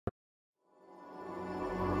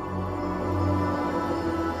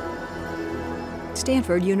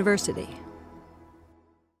Stanford University.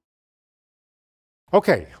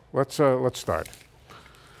 Okay, let's start.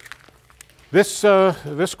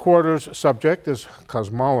 This quarter's subject is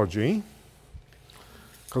cosmology.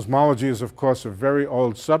 Cosmology is, of course, a very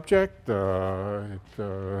old subject. It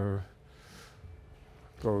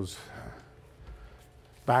goes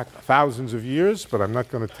back thousands of years, but I'm not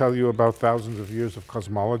going to tell you about thousands of years of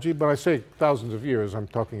cosmology. But I say thousands of years, I'm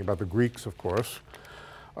talking about the Greeks, of course.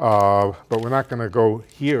 But we're not going to go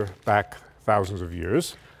here back thousands of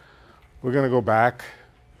years. We're going to go back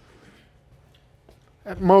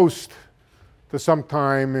at most to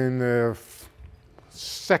sometime in the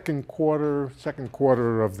second quarter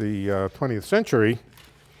of the 20th century,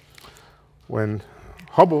 when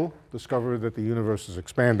Hubble discovered that the universe is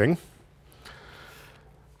expanding.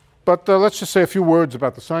 But let's just say a few words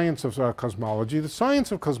about the science of cosmology. The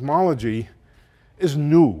science of cosmology is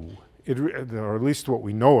new, or at least what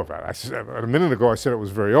we know about it. A minute ago I said it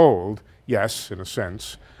was very old. Yes, in a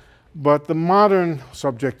sense. But the modern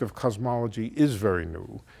subject of cosmology is very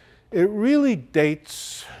new. It really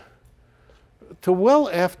dates to well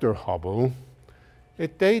after Hubble.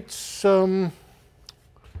 It dates to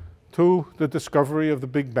the discovery of the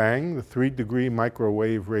Big Bang, the 3-degree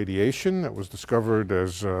microwave radiation that was discovered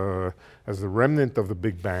as the remnant of the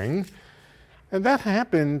Big Bang. And that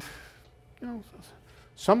happened,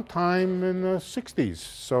 sometime in the 60s.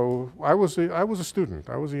 So I was a student.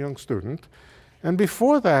 I was a young student. And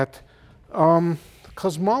before that,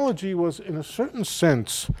 cosmology was, in a certain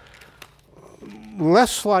sense,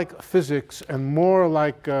 less like physics and more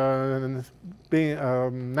like being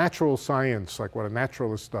natural science, like what a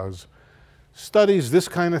naturalist does. Studies this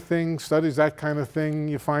kind of thing, studies that kind of thing.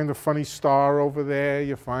 You find a funny star over there.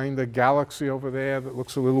 You find a galaxy over there that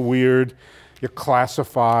looks a little weird. You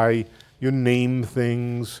classify, you name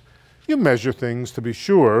things, you measure things to be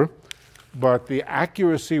sure. But the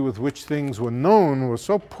accuracy with which things were known was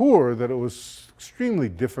so poor that it was extremely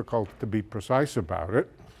difficult to be precise about it.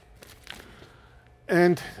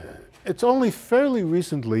 And it's only fairly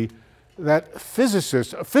recently that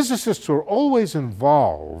physicists were always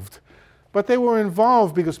involved, but they were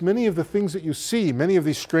involved because many of the things that you see, many of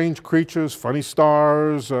these strange creatures, funny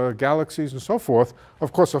stars, galaxies, and so forth,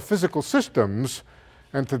 of course, are physical systems.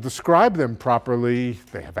 And to describe them properly,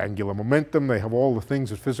 they have angular momentum, they have all the things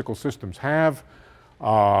that physical systems have.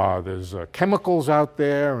 There's chemicals out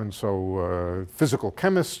there, and so physical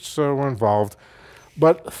chemists were involved.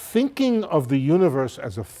 But thinking of the universe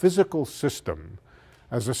as a physical system,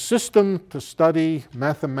 as a system to study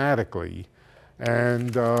mathematically,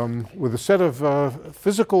 and with a set of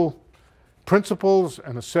physical principles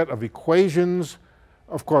and a set of equations.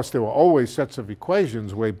 Of course, there were always sets of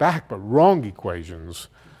equations way back, but wrong equations.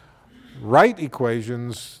 Right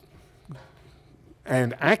equations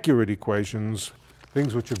and accurate equations,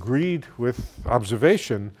 things which agreed with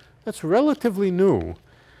observation, that's relatively new.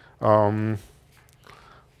 More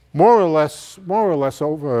or less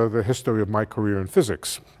over the history of my career in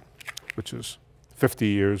physics, which is 50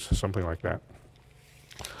 years, something like that.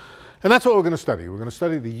 And that's what we're going to study. We're going to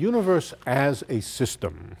study the universe as a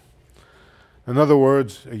system. In other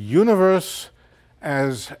words, a universe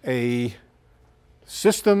as a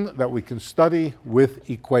system that we can study with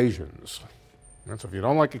equations. And so if you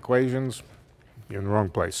don't like equations, you're in the wrong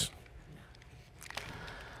place.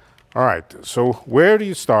 All right, so where do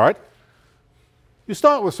you start? You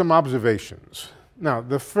start with some observations. Now,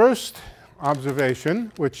 the first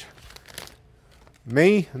observation, which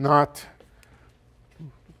may not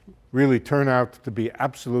really turn out to be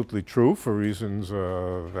absolutely true for reasons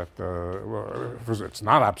well, it's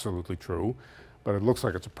not absolutely true, but it looks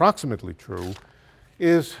like it's approximately true,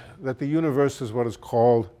 is that the universe is what is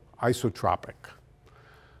called isotropic.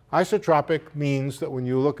 Isotropic means that when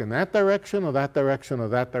you look in that direction, or that direction, or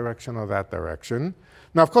that direction, or that direction.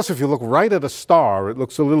 Now, of course, if you look right at a star, it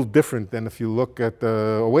looks a little different than if you look at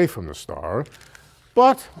away from the star.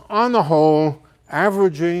 But on the whole,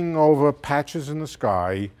 averaging over patches in the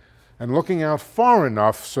sky, and looking out far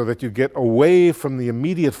enough so that you get away from the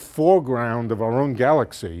immediate foreground of our own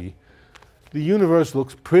galaxy, the universe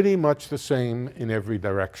looks pretty much the same in every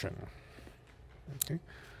direction. Okay?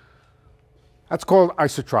 That's called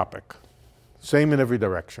isotropic, same in every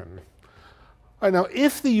direction. All right, now,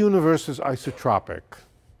 if the universe is isotropic,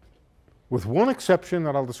 with one exception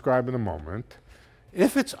that I'll describe in a moment,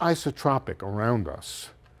 if it's isotropic around us,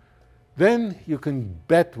 then you can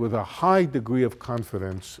bet with a high degree of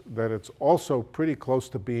confidence that it's also pretty close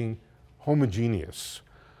to being homogeneous.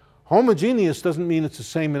 Homogeneous doesn't mean it's the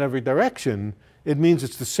same in every direction. It means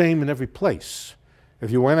it's the same in every place.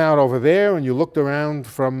 If you went out over there and you looked around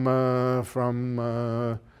from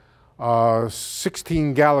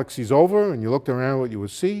 16 galaxies over, and you looked around, what you would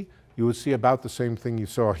see about the same thing you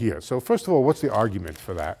saw here. So first of all, what's the argument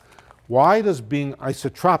for that? Why does being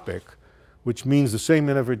isotropic, which means the same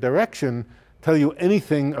in every direction, tell you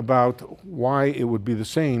anything about why it would be the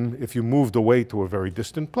same if you moved away to a very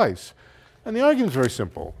distant place? And the argument is very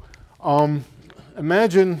simple.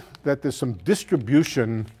 Imagine that there's some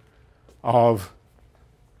distribution of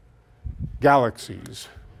galaxies.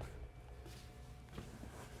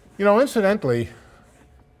 You know, incidentally,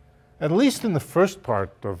 at least in the first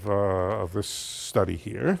part of this study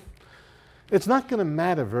here, it's not going to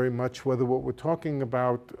matter very much whether what we're talking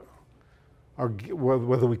about are,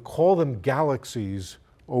 whether we call them galaxies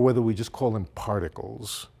or whether we just call them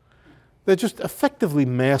particles. They're just effectively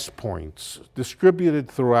mass points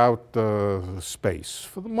distributed throughout space.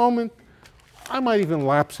 For the moment, I might even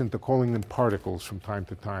lapse into calling them particles from time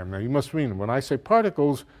to time. Now, you must mean, when I say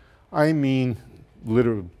particles, I mean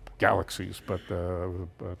literal galaxies, but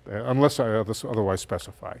unless I otherwise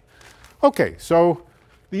specify. Okay, so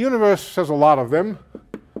the universe has a lot of them.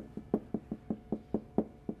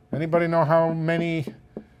 Anybody know how many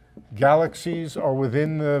galaxies are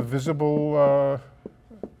within the visible?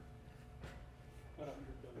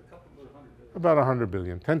 About 100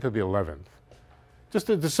 billion, 10 to the 11th. Just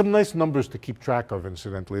there's some nice numbers to keep track of,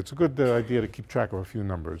 incidentally. It's a good idea to keep track of a few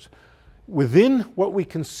numbers. Within what we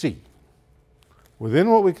can see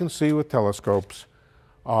with telescopes,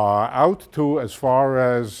 out to as far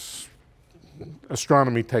as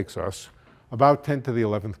astronomy takes us, about 10 to the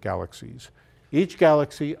 11th galaxies. Each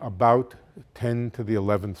galaxy about 10 to the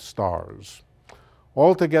 11th stars.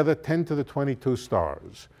 Altogether, 10 to the 22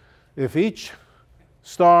 stars. If each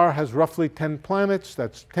star has roughly 10 planets,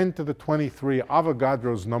 that's 10 to the 23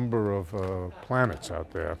 Avogadro's number of planets out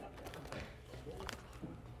there.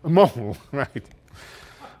 A mole, right.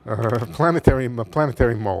 Planetary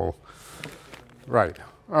mole. Right.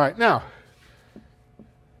 All right, now,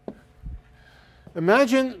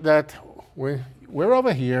 imagine that we're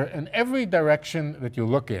over here, and every direction that you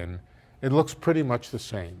look in, it looks pretty much the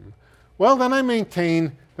same. Well, then I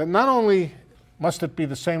maintain that not only must it be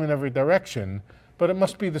the same in every direction, but it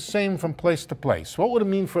must be the same from place to place. What would it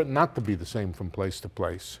mean for it not to be the same from place to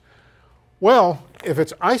place? Well, if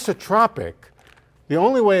it's isotropic, the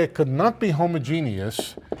only way it could not be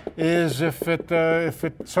homogeneous is if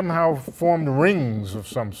it somehow formed rings of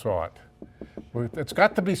some sort. It's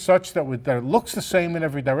got to be such that it looks the same in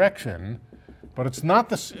every direction, but it's not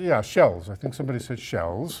the, shells. I think somebody said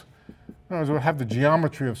shells. In other words, it would have the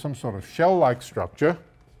geometry of some sort of shell-like structure.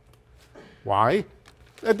 Why?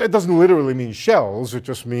 It doesn't literally mean shells, it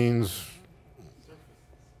just means,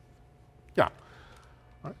 yeah.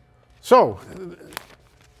 So,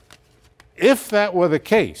 if that were the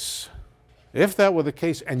case,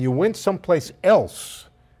 and you went someplace else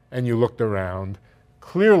and you looked around,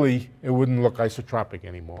 clearly it wouldn't look isotropic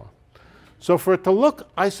anymore. So for it to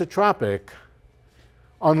look isotropic,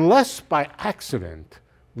 unless by accident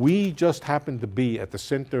we just happen to be at the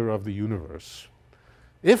center of the universe,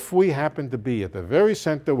 if we happen to be at the very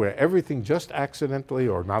center where everything just accidentally,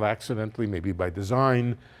 or not accidentally, maybe by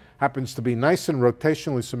design, happens to be nice and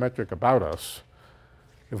rotationally symmetric about us,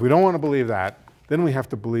 if we don't want to believe that, then we have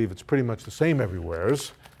to believe it's pretty much the same everywhere,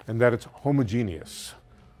 and that it's homogeneous.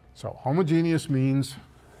 So homogeneous means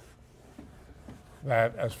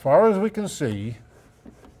that as far as we can see,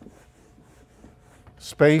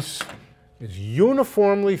 space is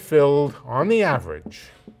uniformly filled, on the average,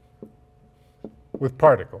 with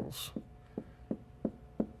particles.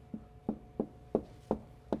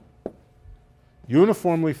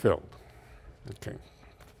 Uniformly filled. Okay.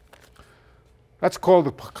 That's called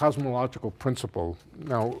the cosmological principle.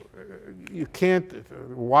 Now, you can't,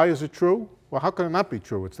 why is it true? Well, how can it not be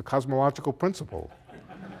true? It's the cosmological principle,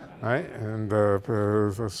 right?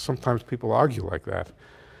 And sometimes people argue like that.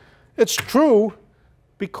 It's true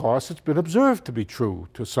because it's been observed to be true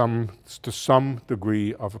to some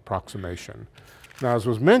degree of approximation. Now, as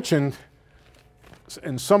was mentioned,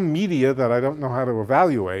 in some media that I don't know how to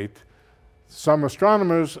evaluate, some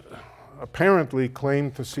astronomers apparently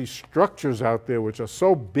claim to see structures out there which are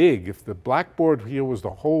so big, if the blackboard here was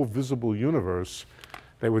the whole visible universe,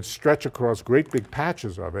 they would stretch across great big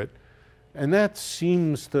patches of it. And that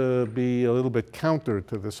seems to be a little bit counter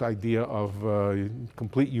to this idea of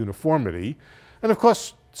complete uniformity. And of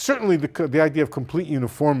course, certainly the idea of complete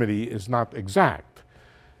uniformity is not exact.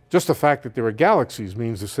 Just the fact that there are galaxies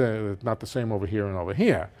means it's not the same over here and over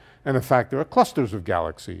here. And in fact, there are clusters of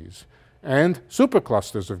galaxies and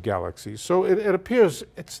superclusters of galaxies. So it appears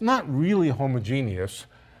it's not really homogeneous,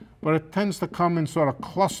 but it tends to come in sort of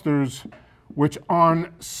clusters which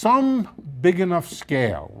on some big enough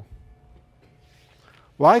scale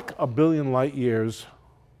like a billion light years,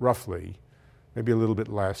 roughly, maybe a little bit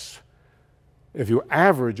less. If you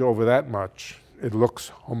average over that much, it looks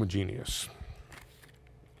homogeneous.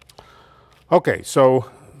 Okay, so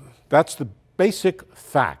that's the basic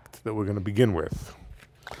fact that we're going to begin with.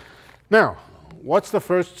 Now, what's the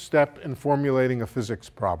first step in formulating a physics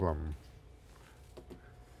problem?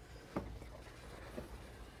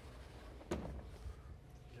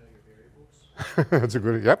 Know your variables. That's a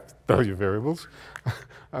good, yep, know your variables.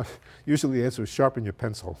 Usually the answer is sharpen your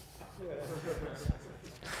pencil.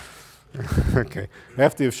 Okay,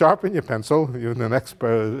 after you've sharpened your pencil, the next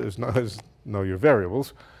is know your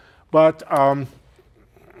variables. But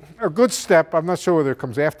a good step, I'm not sure whether it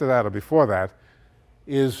comes after that or before that,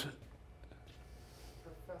 is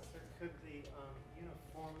Professor, could the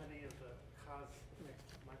uniformity of the cosmic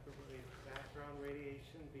microwave background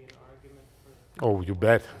radiation be an argument for... oh, you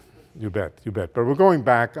bet. You bet, you bet. But we're going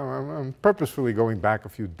back, I'm purposefully going back a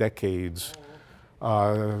few decades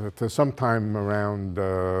to sometime around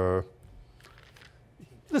the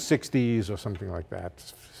 60s or something like that.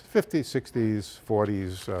 50s, 60s,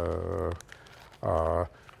 40s.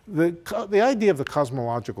 The idea of the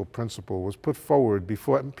cosmological principle was put forward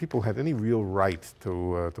before people had any real right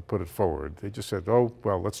to put it forward. They just said, oh,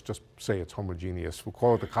 well, let's just say it's homogeneous. We'll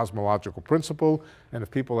call it the cosmological principle, and if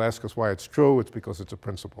people ask us why it's true, it's because it's a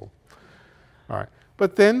principle. All right.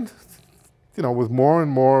 But then, you know, with more and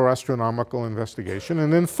more astronomical investigation,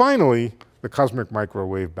 and then finally, the cosmic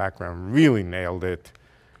microwave background really nailed it.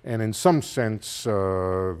 And in some sense,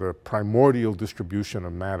 the primordial distribution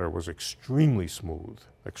of matter was extremely smooth,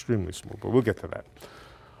 but we'll get to that.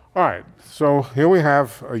 All right, so here we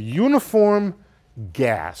have a uniform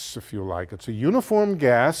gas, if you like. It's a uniform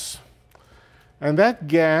gas, and that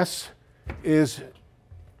gas is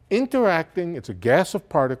interacting, it's a gas of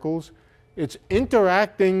particles, it's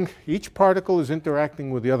interacting, each particle is interacting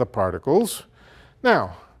with the other particles.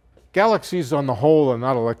 Now, galaxies on the whole are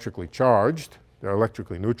not electrically charged. They're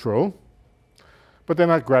electrically neutral, but they're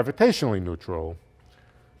not gravitationally neutral.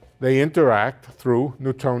 They interact through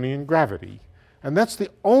Newtonian gravity. And that's the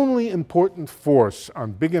only important force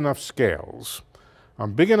on big enough scales.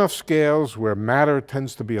 On big enough scales where matter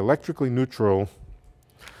tends to be electrically neutral,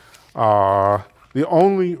 the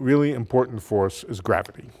only really important force is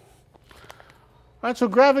gravity. All right, so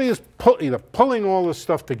gravity is either pulling all this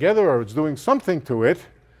stuff together or it's doing something to it,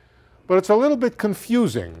 but it's a little bit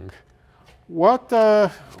confusing. What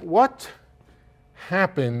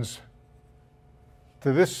happens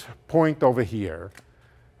to this point over here?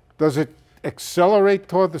 Does it accelerate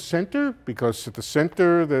toward the center because at the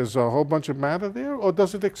center there's a whole bunch of matter there? Or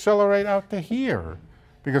does it accelerate out to here?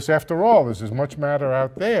 Because after all, there's as much matter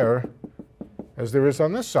out there as there is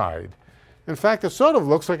on this side. In fact, it sort of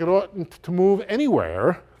looks like it oughtn't to move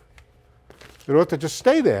anywhere. It ought to just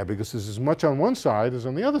stay there because there's as much on one side as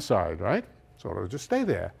on the other side, right? So it ought to just stay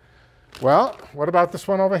there. Well, what about this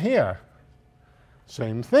one over here?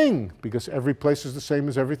 Same thing, because every place is the same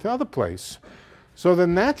as every other place. So the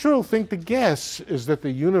natural thing to guess is that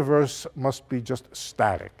the universe must be just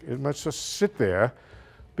static. It must just sit there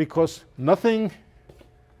because nothing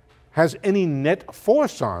has any net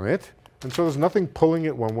force on it, and so there's nothing pulling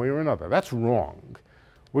it one way or another. That's wrong.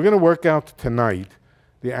 We're going to work out tonight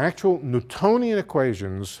the actual Newtonian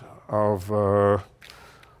equations of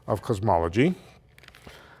cosmology.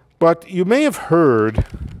 But you may have heard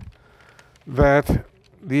that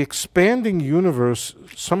the expanding universe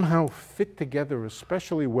somehow fit together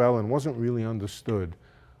especially well and wasn't really understood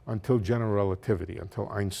until general relativity, until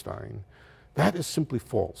Einstein. That is simply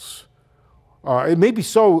false. It may be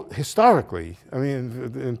so historically. I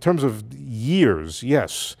mean, in terms of years,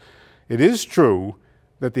 yes. It is true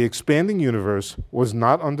that the expanding universe was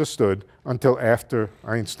not understood until after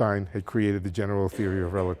Einstein had created the general theory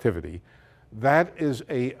of relativity. That is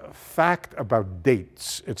a fact about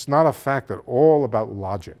dates. It's not a fact at all about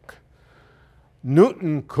logic.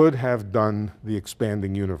 Newton could have done the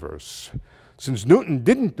expanding universe. Since Newton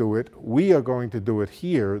didn't do it, we are going to do it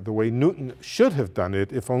here the way Newton should have done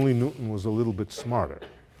it if only Newton was a little bit smarter.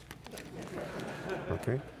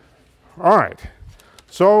 Okay? All right.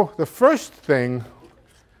 So the first thing,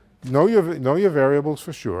 know your variables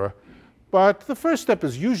for sure, but the first step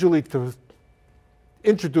is usually to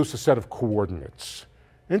introduce a set of coordinates.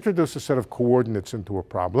 Introduce a set of coordinates into a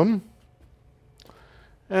problem.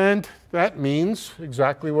 And that means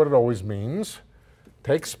exactly what it always means.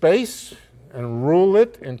 Take space and rule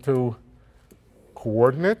it into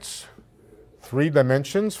coordinates. 3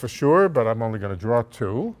 dimensions for sure, but I'm only going to draw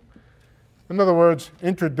 2. In other words,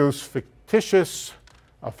 introduce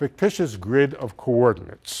a fictitious grid of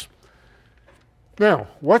coordinates. Now,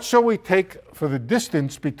 what shall we take for the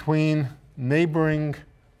distance between neighboring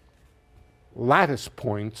lattice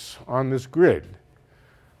points on this grid?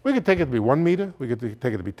 We could take it to be 1 meter, we could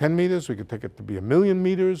take it to be 10 meters, we could take it to be 1,000,000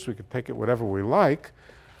 meters, we could take it whatever we like,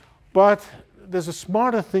 but there's a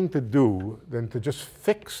smarter thing to do than to just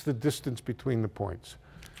fix the distance between the points.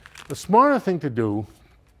 The smarter thing to do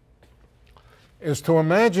is to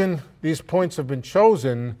imagine these points have been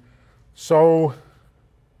chosen so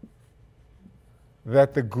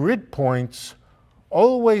that the grid points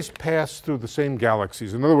always pass through the same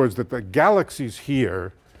galaxies. In other words, that the galaxies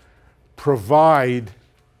here provide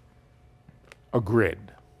a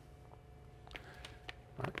grid.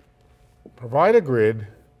 Provide a grid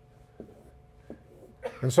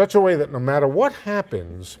in such a way that no matter what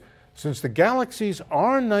happens, since the galaxies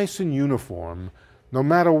are nice and uniform, no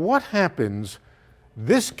matter what happens,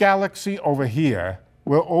 this galaxy over here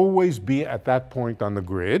will always be at that point on the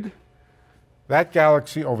grid. That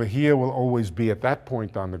galaxy over here will always be at that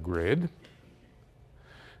point on the grid.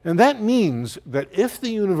 And that means that if the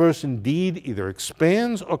universe indeed either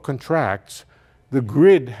expands or contracts, the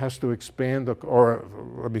grid has to expand, or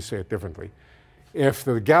let me say it differently. If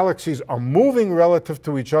the galaxies are moving relative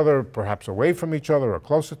to each other, perhaps away from each other or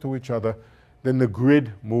closer to each other, then the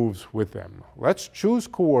grid moves with them. Let's choose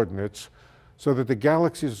coordinates so that the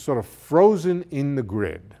galaxies are sort of frozen in the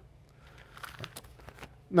grid.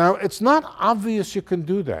 Now, it's not obvious you can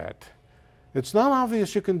do that. It's not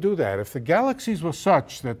obvious you can do that. If the galaxies were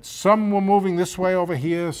such that some were moving this way over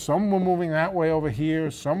here, some were moving that way over here,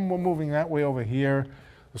 some were moving that way over here,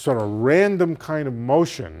 a sort of random kind of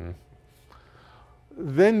motion,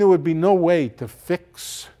 then there would be no way to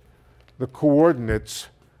fix the coordinates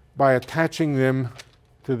by attaching them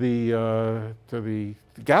to the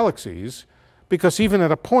galaxies, because even at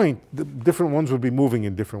a point, the different ones would be moving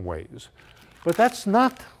in different ways. But that's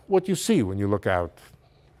not what you see when you look out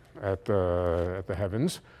at the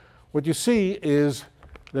heavens. What you see is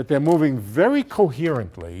that they're moving very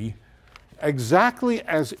coherently, exactly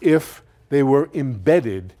as if they were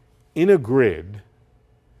embedded in a grid,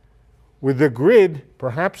 with the grid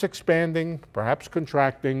perhaps expanding, perhaps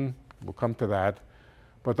contracting, we'll come to that,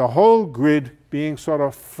 but the whole grid being sort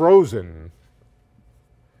of frozen.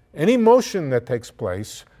 Any motion that takes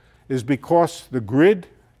place is because the grid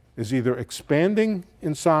is either expanding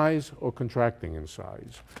in size or contracting in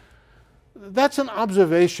size. That's an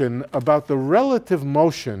observation about the relative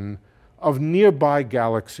motion of nearby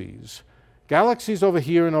galaxies. Galaxies over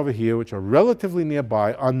here and over here, which are relatively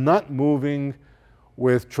nearby, are not moving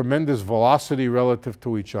with tremendous velocity relative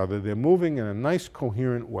to each other. They're moving in a nice,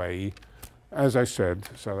 coherent way, as I said.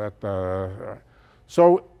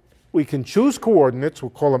 So we can choose coordinates. We'll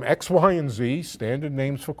call them x, y, and z, standard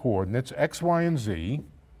names for coordinates, x, y, and z.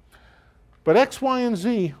 But x, y, and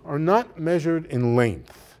z are not measured in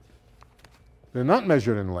length. They're not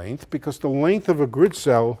measured in length because the length of a grid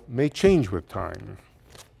cell may change with time.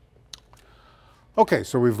 Okay,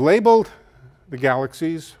 so we've labeled the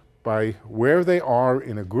galaxies by where they are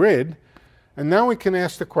in a grid, and now we can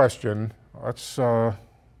ask the question, let's say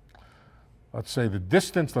the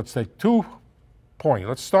distance, let's take 2 points.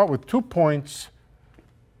 Let's start with 2 points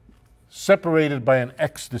separated by an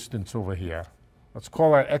x distance over here. Let's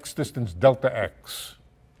call that x distance delta x.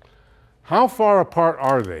 How far apart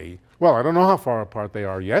are they? Well, I don't know how far apart they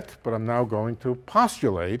are yet, but I'm now going to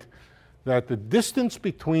postulate that the distance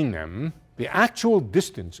between them, the actual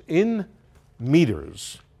distance in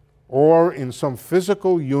meters, or in some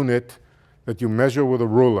physical unit that you measure with a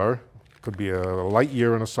ruler, it could be a light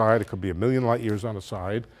year on a side, it could be 1,000,000 light years on a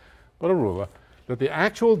side, but a ruler, that the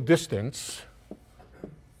actual distance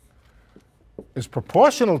is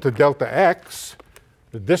proportional to delta x.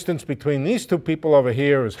 The distance between these two people over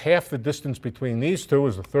here is half the distance between these two,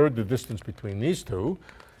 is a third the distance between these two.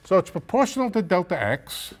 So it's proportional to delta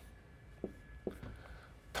x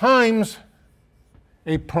times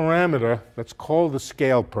a parameter that's called the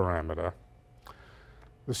scale parameter.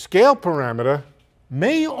 The scale parameter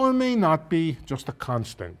may or may not be just a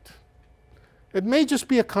constant. It may just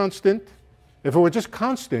be a constant. If it were just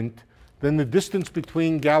constant, then the distance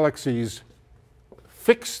between galaxies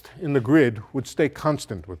fixed in the grid would stay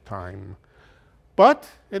constant with time. But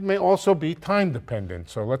it may also be time dependent,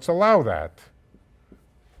 so let's allow that.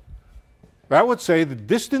 That would say the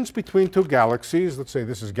distance between two galaxies, let's say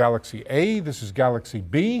this is galaxy A, this is galaxy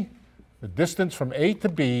B. The distance from A to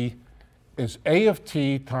B is A of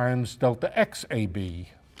t times delta x AB,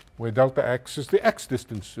 where delta x is the x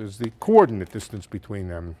distance, is the coordinate distance between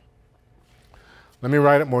them. Let me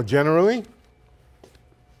write it more generally.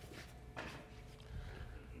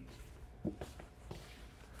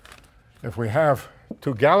 If we have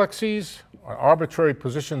two galaxies are arbitrary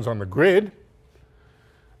positions on the grid,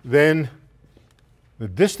 then the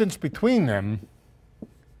distance between them,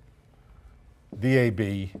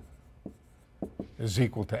 dAB, is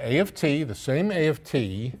equal to A of t, the same A of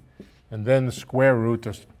t, and then the square root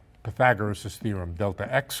of Pythagoras' theorem,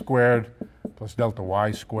 delta x squared plus delta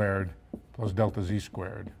y squared plus delta z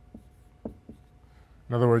squared.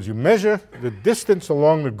 In other words, you measure the distance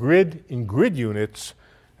along the grid in grid units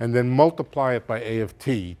and then multiply it by A of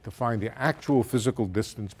t to find the actual physical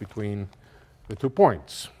distance between the 2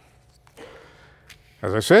 points.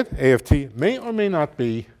 As I said, A of t may or may not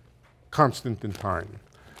be constant in time.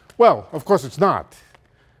 Well, of course it's not.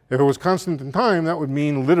 If it was constant in time, that would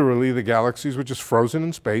mean literally the galaxies were just frozen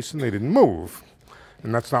in space and they didn't move.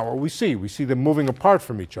 And that's not what we see. We see them moving apart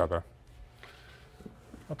from each other.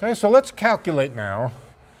 Okay, so let's calculate now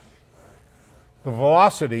the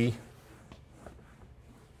velocity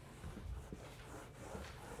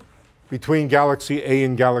between galaxy A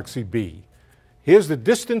and galaxy B. Here's the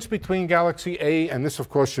distance between galaxy A, and this, of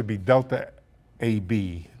course, should be delta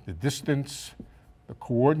AB, the distance, the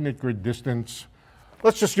coordinate grid distance.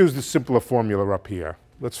 Let's just use the simpler formula up here.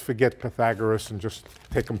 Let's forget Pythagoras and just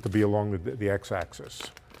take them to be along the x-axis.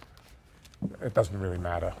 It doesn't really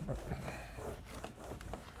matter.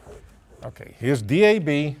 Okay, here's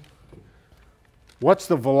dAB. What's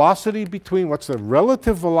the velocity between, what's the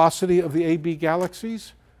relative velocity of the AB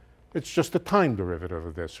galaxies? It's just the time derivative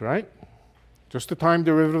of this, right? Just the time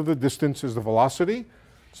derivative of the distance is the velocity.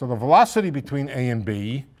 So the velocity between A and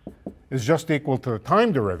B is just equal to the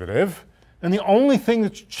time derivative. And the only thing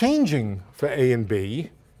that's changing for A and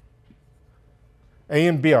B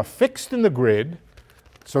are fixed in the grid.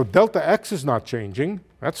 So delta x is not changing.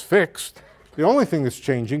 That's fixed. The only thing that's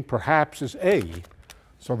changing, perhaps, is A.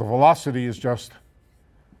 So the velocity is just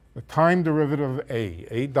the time derivative of A.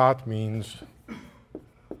 A dot means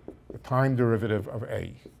the time derivative of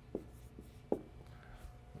A.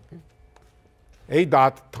 A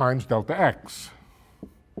dot times delta x.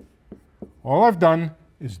 All I've done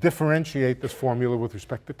is differentiate this formula with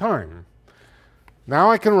respect to time.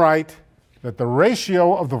 Now I can write that the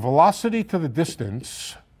ratio of the velocity to the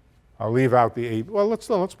distance, I'll leave out the A, well, let's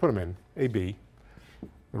put them in, AB.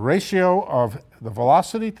 The ratio of the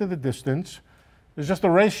velocity to the distance is just a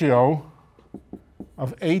ratio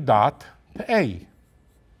of A dot to A.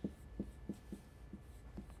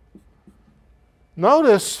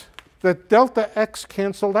 Notice that delta x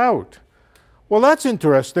canceled out. Well, that's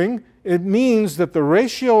interesting. It means that the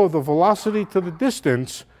ratio of the velocity to the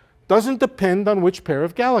distance doesn't depend on which pair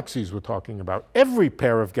of galaxies we're talking about. Every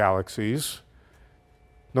pair of galaxies,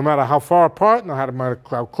 no matter how far apart, no matter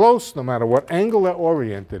how close, no matter what angle they're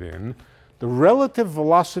oriented in, the relative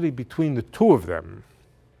velocity between the two of them,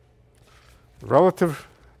 relative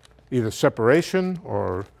either separation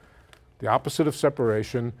or the opposite of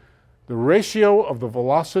separation, the ratio of the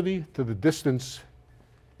velocity to the distance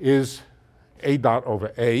is A dot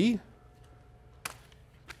over A.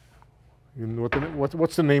 You know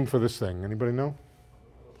what's the name for this thing? Anybody know?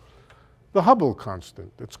 The Hubble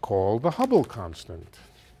constant. It's called the Hubble constant.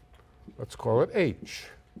 Let's call it H.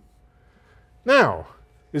 Now,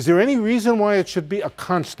 is there any reason why it should be a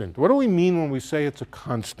constant? What do we mean when we say it's a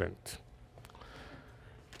constant?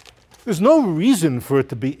 There's no reason for it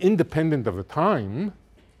to be independent of the time,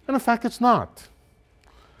 and in fact it's not.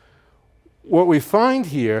 What we find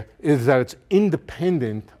here is that it's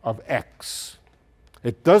independent of x.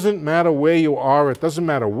 It doesn't matter where you are, it doesn't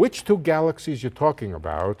matter which two galaxies you're talking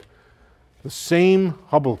about, the same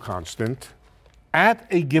Hubble constant at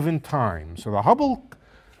a given time. So the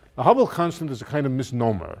Hubble constant is a kind of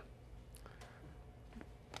misnomer.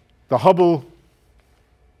 The Hubble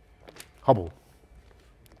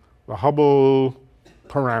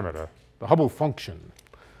parameter, the Hubble function.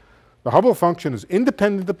 The Hubble function is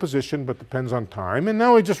independent of position but depends on time. And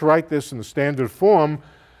now we just write this in the standard form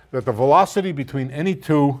that the velocity between any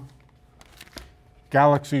two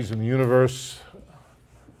galaxies in the universe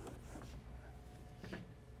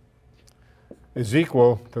is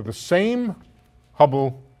equal to the same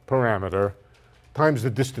Hubble parameter times the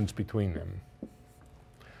distance between them.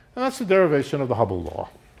 And that's the derivation of the Hubble law.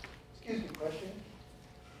 Excuse me, question.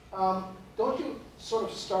 Don't you sort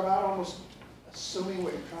of start out almost assuming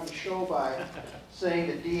what you're trying to show by saying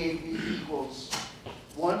that dAB equals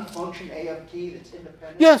one function A of t that's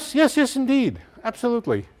independent? Yes, indeed.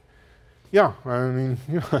 Absolutely. Yeah, I mean,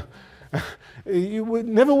 you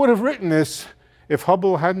never would have written this if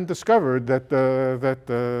Hubble hadn't discovered that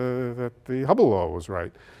the Hubble law was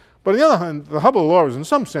right. But on the other hand, the Hubble law is in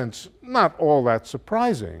some sense not all that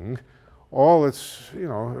surprising. All it's,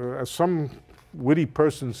 as some witty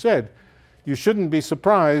person said, you shouldn't be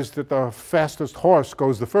surprised that the fastest horse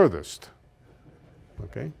goes the furthest.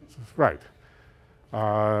 Okay? Right.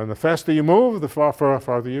 The faster you move, the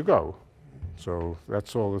farther you go. So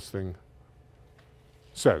that's all this thing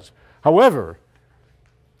says. However,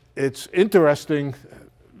 it's interesting,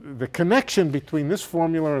 the connection between this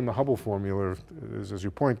formula and the Hubble formula is, as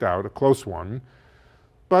you point out, a close one.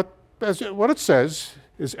 But what it says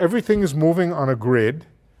is everything is moving on a grid,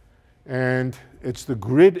 and it's the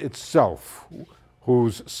grid itself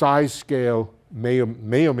whose size scale may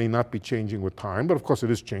or may not be changing with time, but of course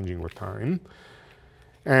it is changing with time.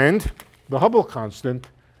 And the Hubble constant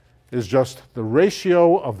is just the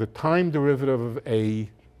ratio of the time derivative of A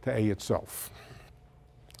to A itself.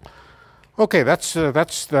 Okay, that's the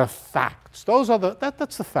facts.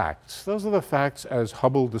 That's the facts. Those are the facts as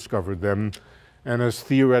Hubble discovered them, and as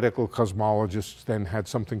theoretical cosmologists then had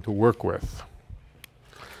something to work with.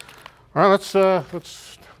 All right,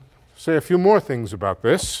 let's say a few more things about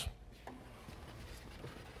this.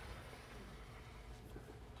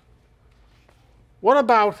 What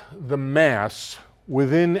about the mass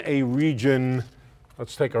within a region?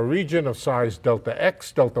 Let's take a region of size delta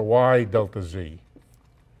x, delta y, delta z.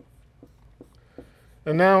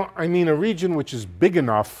 And now I mean a region which is big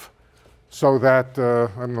enough so that,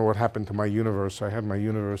 I don't know what happened to my universe. I had my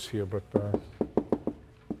universe here, but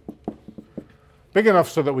big enough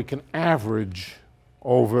so that we can average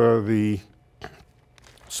over the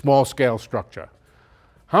small scale structure.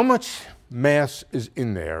 How much mass is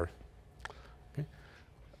in there? Okay.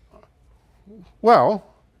 Well,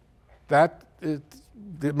 the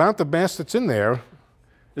amount of mass that's in there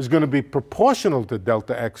is going to be proportional to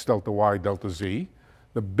delta x, delta y, delta z.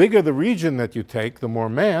 The bigger the region that you take, the more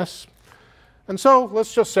mass. And so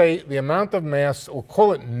let's just say the amount of mass, we'll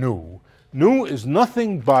call it nu. Nu is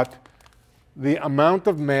nothing but the amount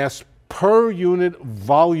of mass per unit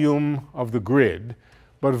volume of the grid,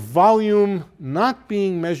 but volume not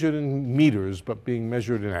being measured in meters, but being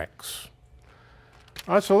measured in x.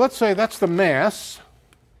 All right, so let's say that's the mass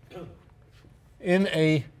in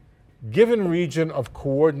a given region of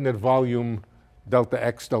coordinate volume delta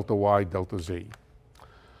x, delta y, delta z.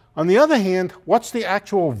 On the other hand, what's the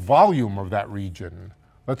actual volume of that region?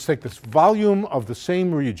 Let's take this volume of the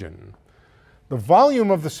same region. The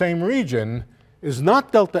volume of the same region is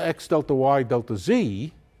not delta x, delta y, delta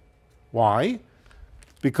z. Why?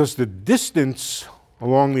 Because the distance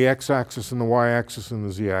along the x-axis and the y-axis and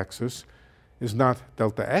the z-axis is not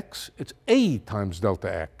delta x, it's a times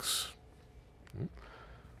delta x.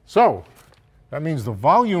 So that means the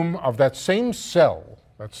volume of that same cell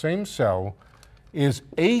is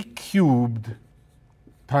a cubed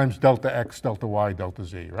times delta x, delta y, delta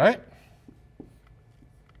z, right?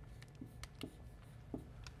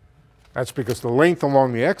 That's because the length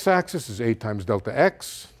along the x-axis is a times delta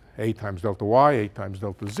x, a times delta y, a times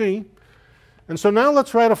delta z. And so now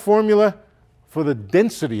let's write a formula for the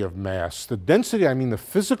density of mass. The density, I mean the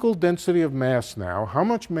physical density of mass now. How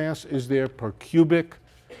much mass is there per cubic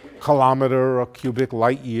kilometer or cubic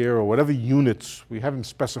light year or whatever units? We haven't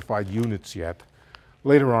specified units yet.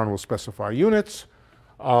 Later on we'll specify units.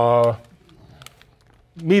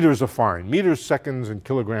 Meters are fine. Meters, seconds, and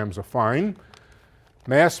kilograms are fine.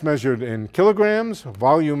 Mass measured in kilograms,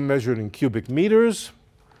 volume measured in cubic meters.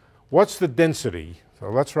 What's the density? So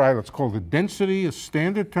let's call the density, a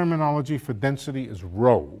standard terminology for density is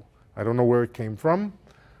rho. I don't know where it came from.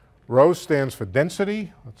 Rho stands for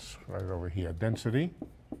density. Let's write it over here, density.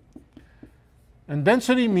 And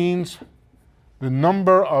density means the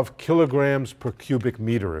number of kilograms per cubic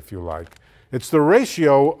meter, if you like. It's the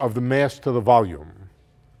ratio of the mass to the volume.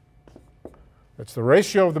 It's the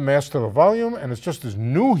ratio of the mass to the volume, and it's just as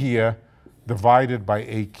nu here divided by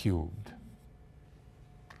a cubed.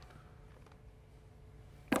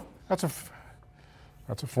 That's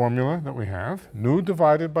a formula that we have, nu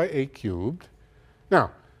divided by a cubed.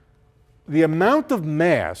 Now, the amount of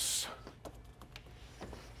mass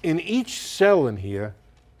in each cell in here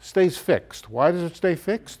stays fixed. Why does it stay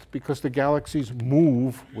fixed? Because the galaxies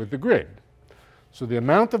move with the grid. So the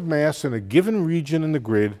amount of mass in a given region in the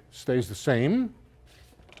grid stays the same.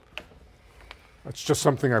 That's just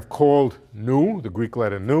something I've called nu, the Greek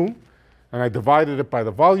letter nu, and I divided it by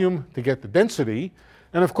the volume to get the density.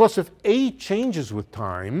 And of course, if A changes with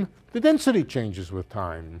time, the density changes with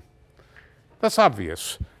time. That's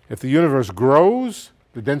obvious. If the universe grows,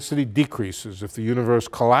 the density decreases. If the universe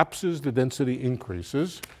collapses, the density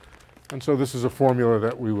increases. And so this is a formula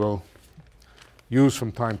that we will use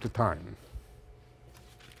from time to time.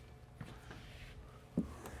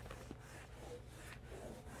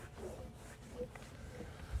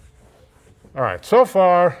 All right, so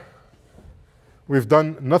far we've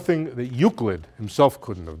done nothing that Euclid himself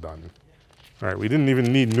couldn't have done. All right, we didn't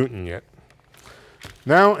even need Newton yet.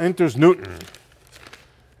 Now enters Newton.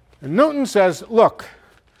 And Newton says, look,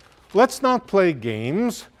 let's not play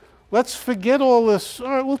games. Let's forget all this. All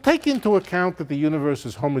right, we'll take into account that the universe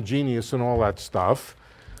is homogeneous and all that stuff.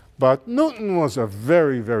 But Newton was a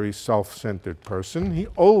very, very self-centered person. He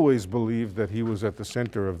always believed that he was at the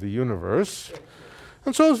center of the universe.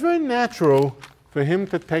 And so it was very natural for him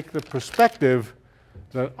to take the perspective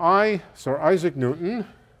that I, Sir Isaac Newton,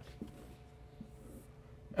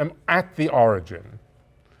 am at the origin.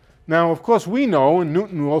 Now, of course, we know, and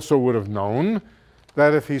Newton also would have known,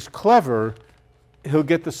 that if he's clever, he'll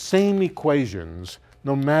get the same equations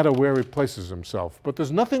no matter where he places himself. But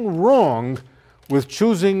there's nothing wrong with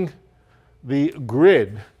choosing the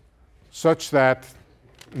grid such that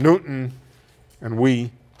Newton and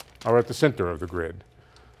we are at the center of the grid.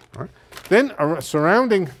 All right. Then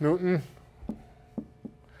surrounding Newton,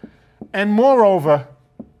 and moreover,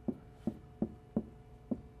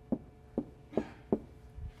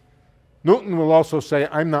 Newton will also say,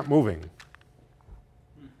 I'm not moving.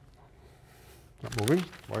 Not moving?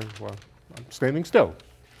 Why, well, I'm standing still.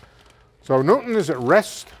 So Newton is at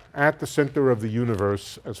rest at the center of the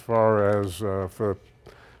universe as far as for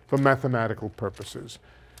mathematical purposes.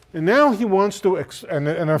 And now he wants to,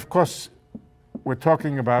 and of course, we're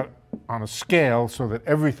talking about on a scale so that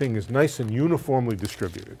everything is nice and uniformly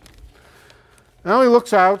distributed. Now he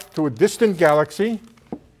looks out to a distant galaxy.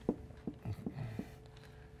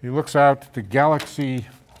 He looks out to the galaxy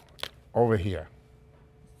over here.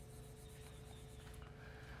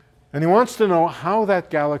 And he wants to know how that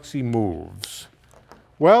galaxy moves.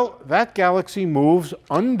 Well, that galaxy moves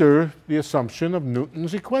under the assumption of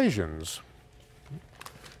Newton's equations.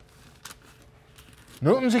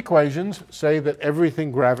 Newton's equations say that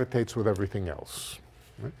everything gravitates with everything else.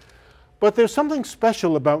 Right? But there's something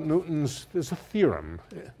special about Newton's, there's a theorem.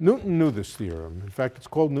 Newton knew this theorem. In fact, it's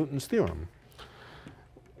called Newton's theorem.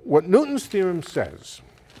 What Newton's theorem says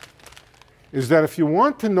is that if you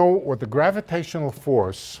want to know what the gravitational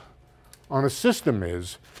force on a system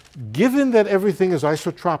is, given that everything is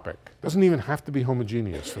isotropic, doesn't even have to be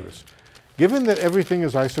homogeneous for this. Given that everything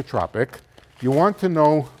is isotropic, you want to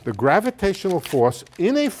know the gravitational force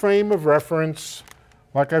in a frame of reference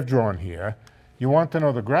like I've drawn here. You want to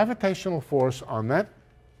know the gravitational force on that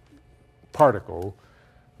particle,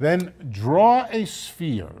 then draw a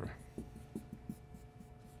sphere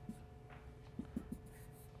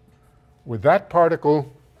with that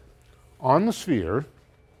particle on the sphere,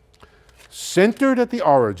 centered at the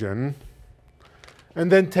origin,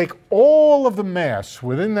 and then take all of the mass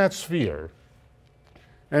within that sphere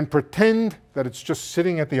and pretend that it's just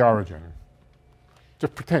sitting at the origin.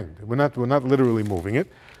 Just pretend. We're not literally moving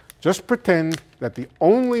it. Just pretend that the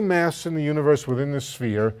only mass in the universe within this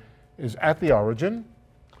sphere is at the origin.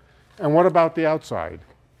 And what about the outside?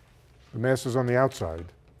 The mass is on the outside.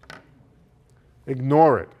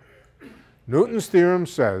 Ignore it. Newton's theorem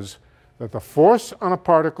says that the force on a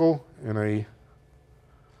particle in an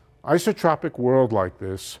isotropic world like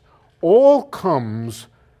this all comes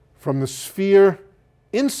from the sphere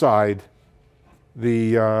inside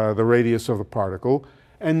the radius of the particle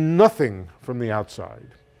and nothing from the outside.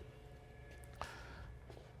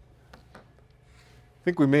 I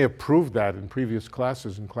think we may have proved that in previous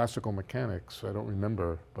classes in classical mechanics. I don't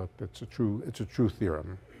remember, but it's a true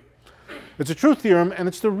theorem. It's a true theorem, and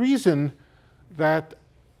it's the reason that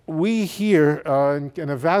we here, in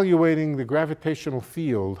evaluating the gravitational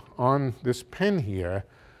field on this pen here,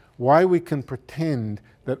 why we can pretend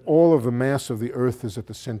that all of the mass of the Earth is at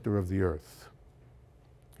the center of the Earth.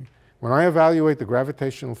 When I evaluate the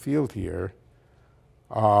gravitational field here,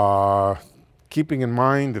 keeping in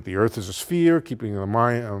mind that the Earth is a sphere, keeping in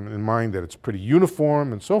mind that it's pretty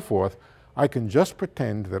uniform and so forth, I can just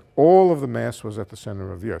pretend that all of the mass was at the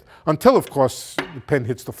center of the Earth. Until, of course, the pen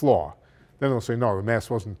hits the floor. Then it'll say, no, the mass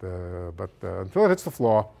wasn't, but until it hits the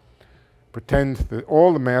floor, pretend that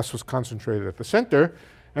all the mass was concentrated at the center.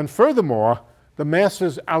 And furthermore, the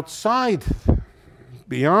masses outside,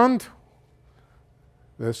 beyond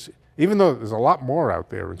this, even though there's a lot more out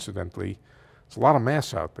there, incidentally, there's a lot of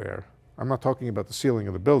mass out there. I'm not talking about the ceiling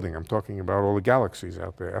of the building. I'm talking about all the galaxies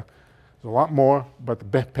out there. There's a lot more, but the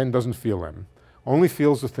pen doesn't feel them. Only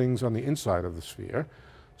feels the things on the inside of the sphere.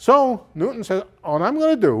 So Newton said, what I'm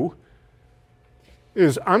going to do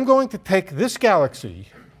is I'm going to take this galaxy,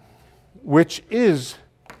 which is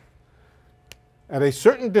at a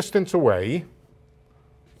certain distance away.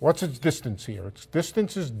 What's its distance here? Its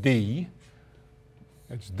distance is d.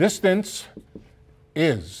 Its distance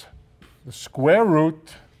is the square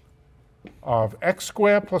root of x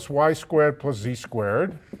squared plus y squared plus z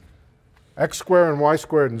squared. X squared and y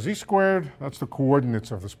squared and z squared, that's the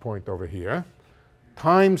coordinates of this point over here,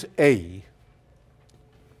 times a.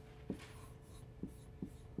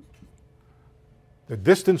 The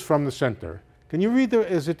distance from the center. Can you read the,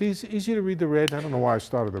 is it easy to read the red? I don't know why I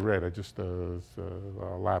started the red, I just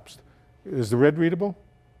lapsed. Is the red readable?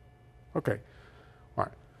 Okay, all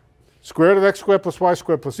right. Square root of x squared plus y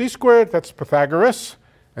squared plus z squared, that's Pythagoras,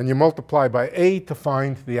 and you multiply by a to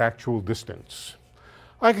find the actual distance.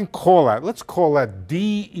 I can call that, let's call that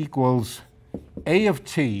d equals a of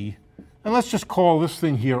t, and let's just call this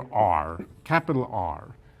thing here r, capital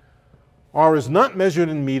R. R is not measured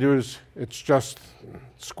in meters, it's just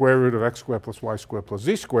square root of x squared plus y squared plus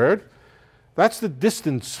z squared. That's the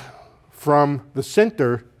distance from the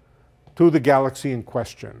center to the galaxy in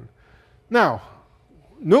question. Now,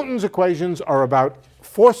 Newton's equations are about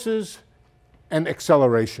forces and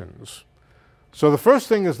accelerations. So the first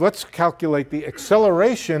thing is let's calculate the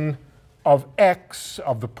acceleration of x,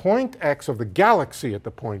 of the point x, of the galaxy at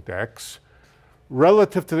the point x,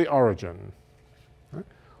 relative to the origin.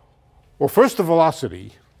 Well, first the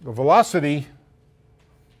velocity. The velocity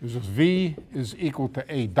is just v is equal to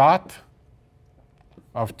a dot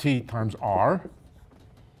of t times r.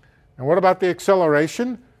 And what about the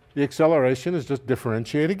acceleration? The acceleration is just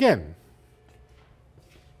differentiate again.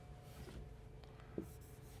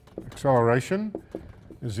 Acceleration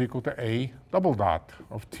is equal to a double dot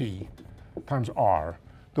of t times r.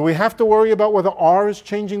 Do we have to worry about whether r is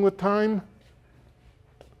changing with time?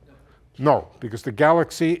 No, because the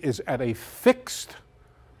galaxy is at a fixed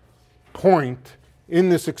point in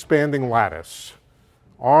this expanding lattice.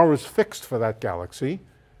 R is fixed for that galaxy,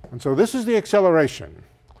 and so this is the acceleration.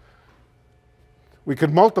 We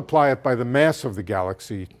could multiply it by the mass of the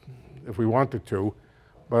galaxy if we wanted to,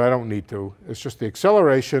 but I don't need to. It's just the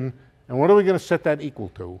acceleration, and what are we going to set that equal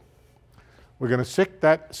to? We're going to set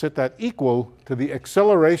that equal to the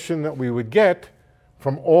acceleration that we would get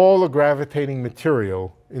from all the gravitating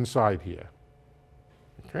material inside here.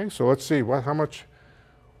 Okay, so let's see how much.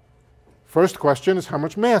 First question is how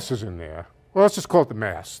much mass is in there. Well, let's just call it the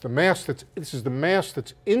mass. This is the mass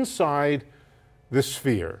that's inside this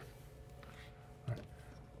sphere.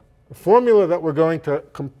 The formula that we're going to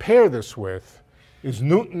compare this with is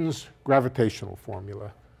Newton's gravitational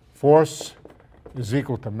formula. Force is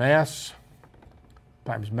equal to mass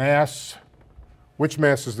times mass. Which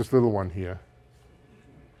mass is this little one here?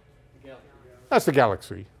 That's the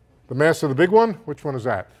galaxy. The mass of the big one, which one is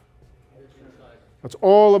that? That's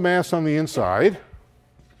all the mass on the inside.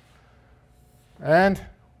 And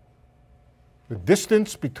the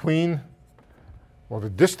distance between, well, the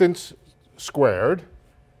distance squared,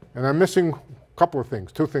 and I'm missing a couple of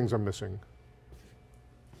things. Two things I'm missing.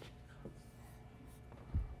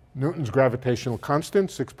 Newton's gravitational constant,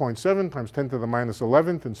 6.7 times 10 to the minus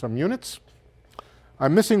 11th in some units.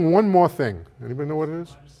 I'm missing one more thing. Anybody know what it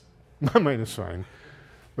is? Minus sign.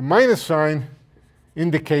 The minus sign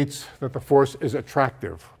indicates that the force is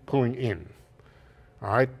attractive, pulling in. All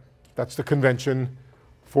right, that's the convention.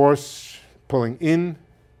 Force pulling in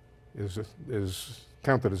is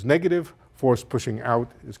counted as negative. Force pushing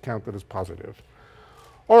out is counted as positive.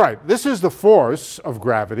 All right, this is the force of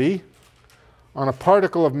gravity on a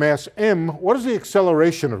particle of mass m. What is the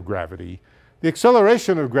acceleration of gravity? The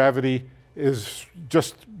acceleration of gravity is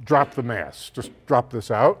just drop the mass. Just drop this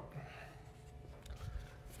out.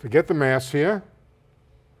 Forget the mass here.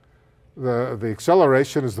 The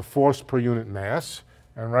acceleration is the force per unit mass,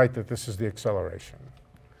 and write that this is the acceleration.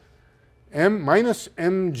 M minus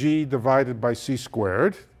mg divided by c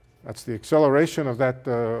squared. That's the acceleration of that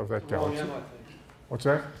galaxy. What's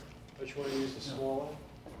that? Which one use the small one?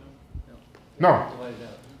 No.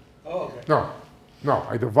 Oh, okay. No.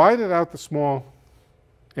 I divided out the small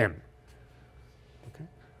m. Okay,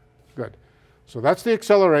 good. So that's the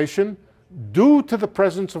acceleration due to the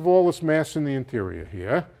presence of all this mass in the interior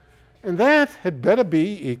here. And that had better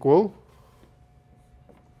be equal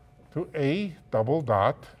to a double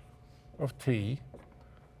dot of t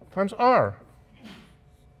times r.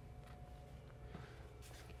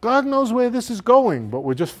 God knows where this is going, but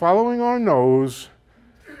we're just following our nose,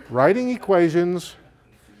 writing equations.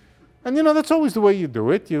 And you know, that's always the way you do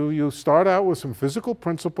it. You start out with some physical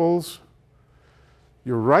principles,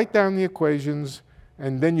 you write down the equations,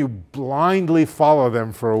 and then you blindly follow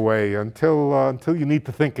them for a way until you need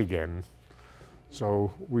to think again.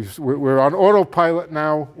 So we're on autopilot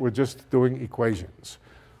now. We're just doing equations.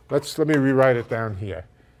 Let me rewrite it down here.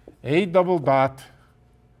 A double dot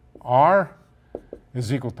r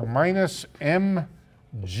is equal to minus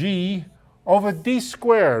mg over d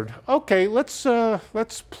squared. Okay, let's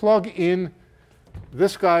plug in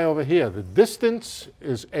this guy over here. The distance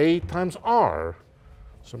is a times r.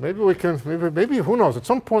 So maybe we can, maybe who knows, at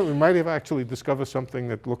some point we might have actually discovered something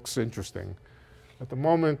that looks interesting. At the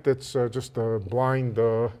moment, it's just a blind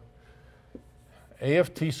a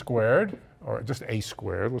of t squared, or just a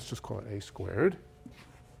squared. Let's just call it a squared.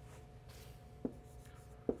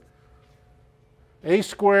 A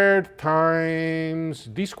squared times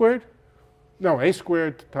d squared? No, a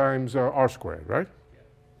squared times r squared, right?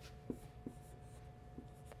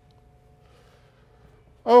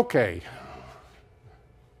 Okay.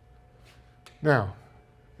 Now,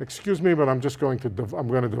 excuse me, but I'm just going to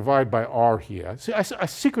divide by r here. See, I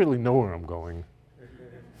secretly know where I'm going.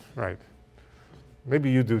 Right.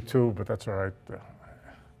 Maybe you do too, but that's all right.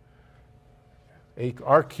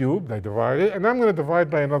 R cubed, I divide it, and I'm going to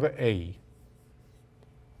divide by another a.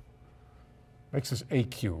 Makes this a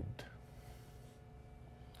cubed.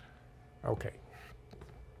 Okay.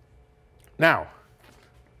 Now,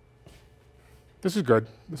 this is good.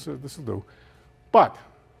 This will do. But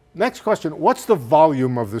next question, what's the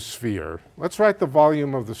volume of the sphere? Let's write the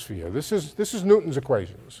volume of the sphere. This is Newton's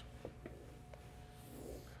equations.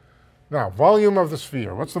 Now, volume of the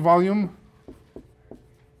sphere. What's the volume?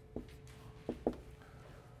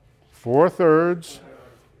 4/3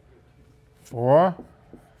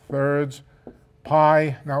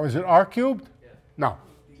 pi. Now, is it r cubed? No.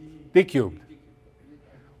 D cubed.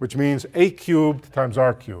 Which means a cubed times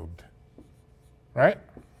r cubed. Right?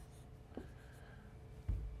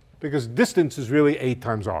 Because distance is really a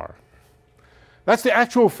times r. That's the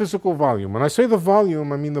actual physical volume. When I say the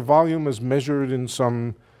volume, I mean the volume is measured in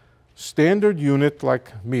some standard unit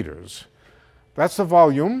like meters. That's the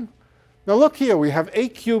volume. Now look here, we have a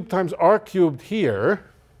cubed times r cubed here.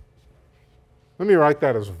 Let me write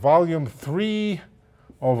that as volume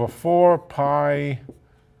 3/4 pi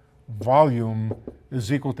volume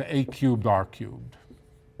is equal to a cubed r cubed.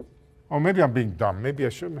 Oh, maybe I'm being dumb. Maybe I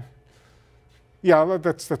shouldn't. Yeah,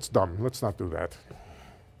 that's dumb. Let's not do that.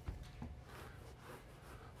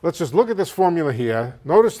 Let's just look at this formula here.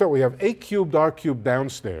 Notice that we have a cubed r cubed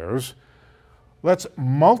downstairs. Let's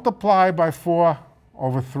multiply by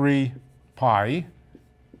 4/3 pi,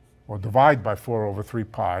 or divide by 4/3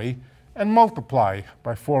 pi, and multiply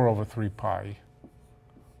by 4/3 pi.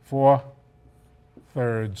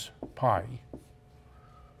 4/3 pi.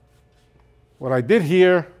 What I did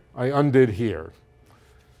here, I undid here.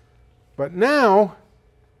 But now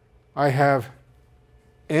I have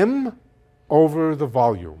m over the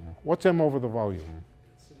volume. What's m over the volume?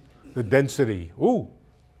 The density. Ooh,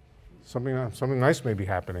 something nice may be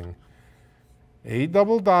happening. A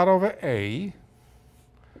double dot over A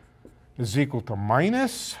is equal to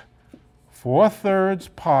minus 4/3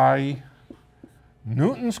 pi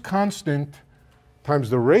Newton's constant times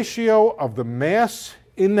the ratio of the mass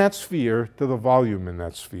in that sphere to the volume in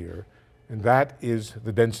that sphere. And that is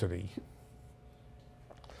the density.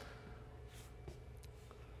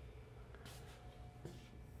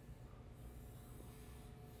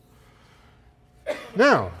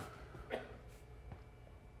 Now,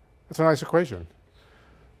 that's a nice equation.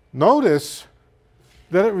 Notice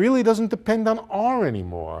that it really doesn't depend on r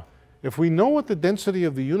anymore. If we know what the density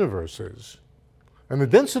of the universe is, and the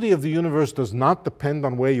density of the universe does not depend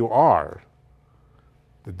on where you are,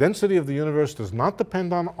 the density of the universe does not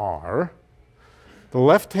depend on r. The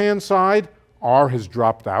left-hand side, r has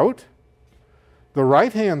dropped out. The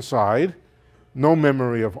right-hand side, no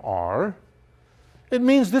memory of r. It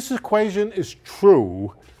means this equation is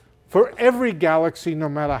true for every galaxy, no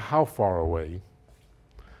matter how far away.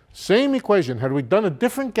 Same equation. Had we done a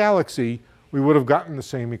different galaxy, we would have gotten the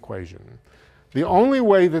same equation. The only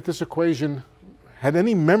way that this equation had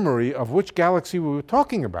any memory of which galaxy we were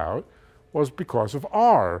talking about was because of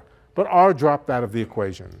r. But r dropped out of the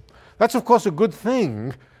equation. That's, of course, a good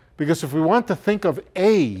thing, because if we want to think of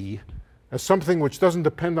A as something which doesn't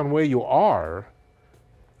depend on where you are,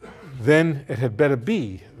 then it had better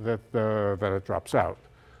be that it drops out.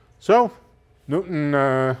 So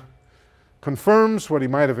Newton confirms what he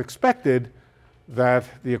might have expected, that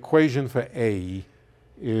the equation for A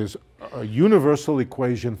is a universal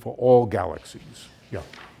equation for all galaxies. Yeah.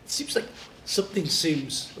 It seems like something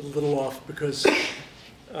seems a little off because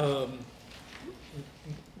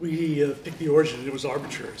we picked the origin and it was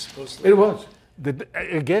arbitrary, supposedly. It was.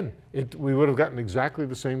 Again, we would have gotten exactly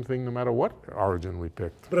the same thing no matter what origin we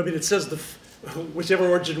picked. But I mean, it says whichever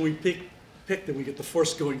origin we pick, then we get the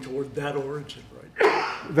force going toward that origin, right?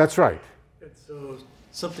 That's right. And so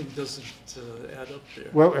something doesn't add up there.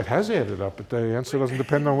 Well, it has added up, but the answer doesn't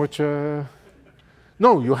depend on which.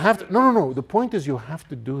 No, you have to, no. The point is you have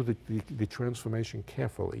to do the transformation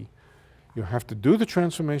carefully. You have to do the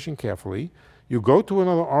transformation carefully. You go to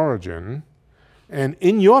another origin, and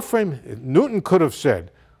in your frame, Newton could have said,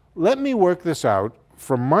 let me work this out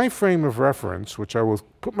from my frame of reference, which I will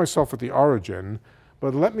put myself at the origin,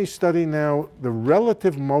 but let me study now the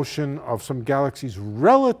relative motion of some galaxies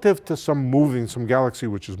relative to some galaxy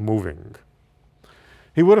which is moving.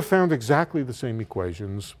 He would have found exactly the same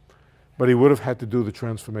equations, but he would have had to do the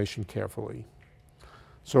transformation carefully.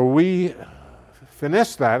 So we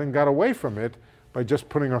finessed that and got away from it by just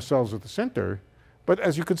putting ourselves at the center. But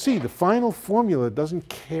as you can see, the final formula doesn't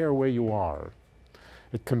care where you are.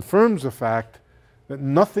 It confirms the fact that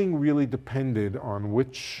nothing really depended on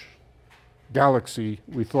which galaxy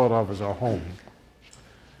we thought of as our home.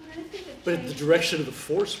 But the direction of the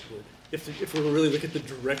force would. If we were really looking at the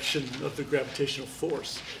direction of the gravitational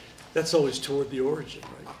force, that's always toward the origin,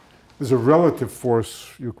 right? There's a relative force.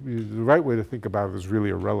 The right way to think about it is really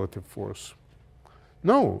a relative force.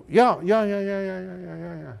 No, yeah.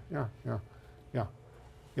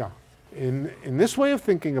 In this way of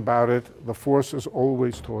thinking about it, the force is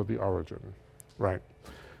always toward the origin, right?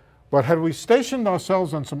 But had we stationed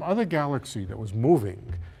ourselves on some other galaxy that was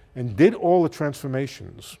moving and did all the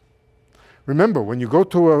transformations, remember, when you go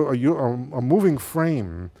to a moving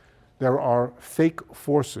frame, there are fake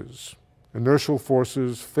forces, inertial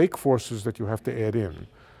forces, fake forces that you have to add in.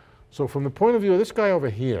 So from the point of view of this guy over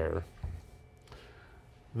here,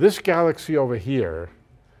 this galaxy over here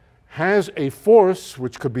has a force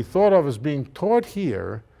which could be thought of as being toward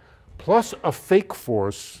here, plus a fake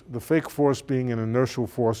force, the fake force being an inertial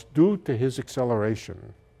force due to his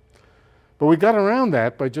acceleration. But we got around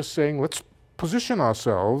that by just saying, let's position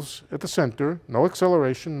ourselves at the center, no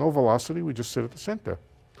acceleration, no velocity, we just sit at the center.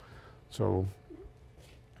 So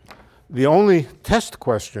the only test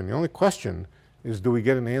question, the only question is, do we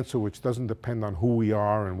get an answer which doesn't depend on who we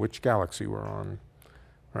are and which galaxy we're on,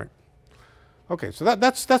 right? Okay, so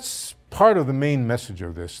that's part of the main message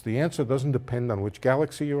of this. The answer doesn't depend on which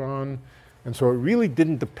galaxy you're on, and so it really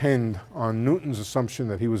didn't depend on Newton's assumption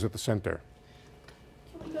that he was at the center.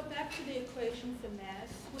 Can we go back to the equation for mass?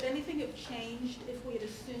 Would anything have changed if we had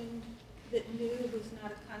assumed that nu was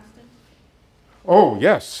not a constant? Oh,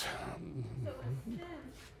 yes. So then,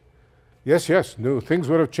 Yes, things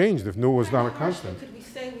would have changed if nu was not a constant. could we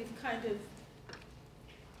say we've kind of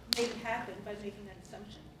made it happen by making that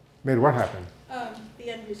assumption? Made what happen? The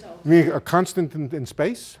end result. You mean a constant in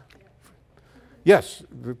space? Yes.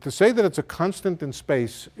 To say that it's a constant in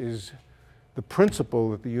space is the principle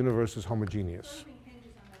that the universe is homogeneous. Everything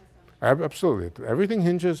hinges on that assumption. Absolutely. Everything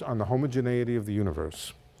hinges on the homogeneity of the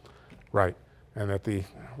universe. Right. And that the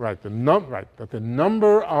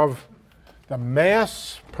number of the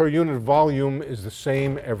mass per unit volume is the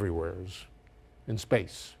same everywhere in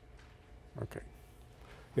space. Okay.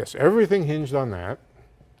 Yes, everything hinged on that.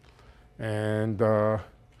 And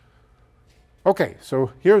okay,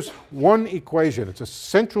 so here's one equation. It's a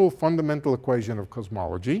central fundamental equation of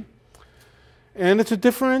cosmology. And it's a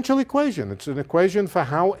differential equation. It's an equation for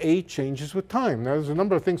how A changes with time. Now, there's a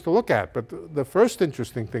number of things to look at, but the first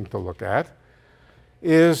interesting thing to look at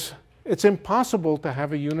is it's impossible to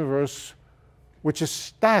have a universe which is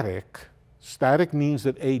static. Static means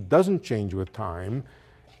that A doesn't change with time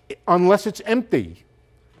unless it's empty.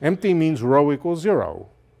 Empty means rho equals 0.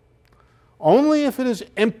 Only if it is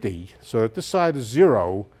empty, so that this side is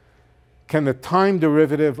 0, can the time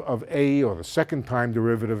derivative of A, or the second time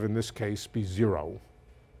derivative in this case, be 0.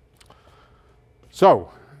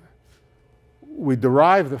 So we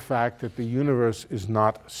derive the fact that the universe is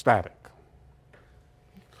not static.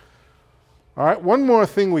 All right, one more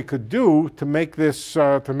thing we could do to make this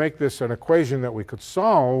an equation that we could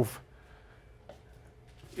solve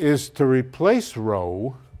is to replace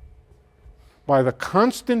rho by the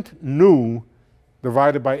constant nu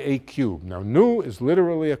divided by A cubed. Now, nu is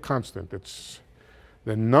literally a constant. It's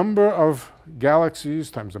the number of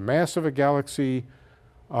galaxies times the mass of a galaxy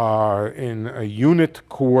in a unit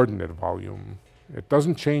coordinate volume. It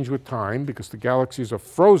doesn't change with time because the galaxies are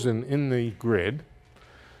frozen in the grid.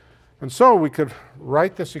 And so we could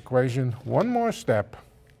write this equation one more step.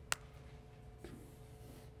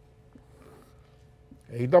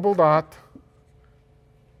 A double dot.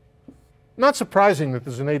 Not surprising that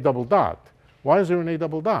there's an A double dot. Why is there an A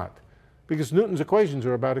double dot? Because Newton's equations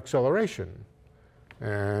are about acceleration.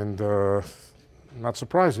 And not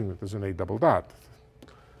surprising that there's an A double dot.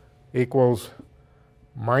 Equals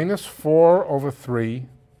minus 4 over 3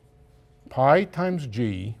 pi times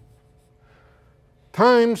g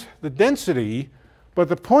times the density, But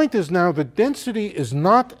the point is now the density is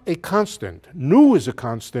not a constant. Nu is a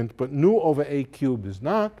constant, but nu over a cubed is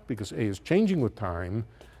not, because a is changing with time.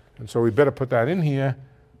 And so we better put that in here,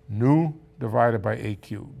 nu divided by a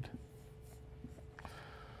cubed.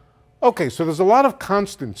 Okay, so there's a lot of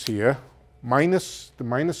constants here. The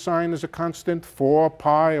minus sign is a constant, 4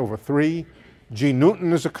 pi over 3. G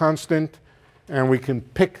Newton is a constant, and we can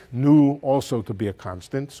pick nu also to be a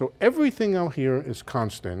constant. So everything out here is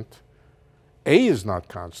constant. A is not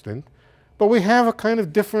constant, but we have a kind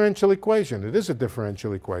of differential equation. It is a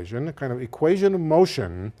differential equation, a kind of equation of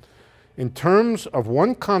motion in terms of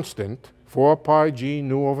one constant, 4 pi g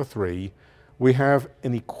nu over 3. We have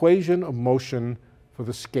an equation of motion for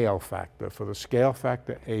the scale factor. For the scale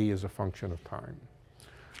factor, A is a function of time.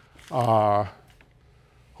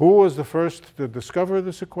 Who was the first to discover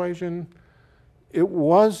this equation? It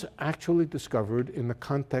was actually discovered in the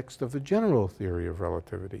context of the general theory of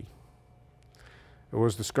relativity. It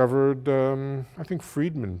was discovered, I think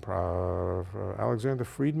Friedman, Alexander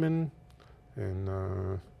Friedman,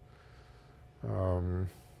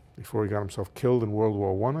 before he got himself killed in World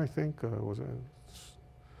War I think,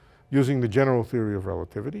 using the general theory of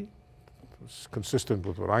relativity. It was consistent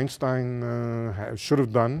with what Einstein should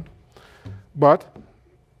have done. But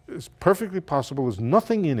it's perfectly possible there's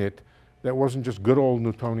nothing in it that wasn't just good old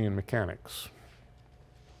Newtonian mechanics.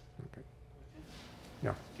 Okay.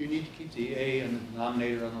 Yeah. Do you need to keep the A in the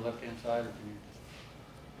denominator on the left-hand side, or can you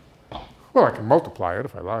just, Well, I can multiply it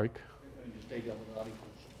if I like. just A double dot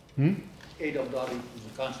equals? Hmm? A double dot equals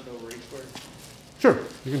a constant over A squared? Sure,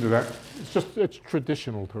 you can do that. It's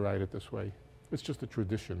traditional to write it this way. It's just a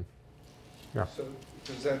tradition. Yeah. So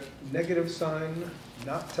does that negative sign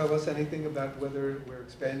not tell us anything about whether we're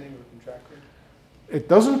expanding or contracting? It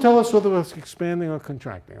doesn't tell us whether it's expanding or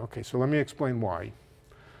contracting. Okay, so let me explain why.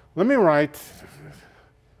 Let me write,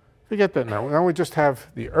 forget that now. Now we just have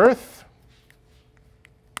the Earth.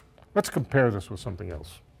 Let's compare this with something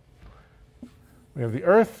else. We have the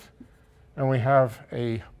Earth, and we have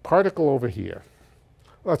a particle over here.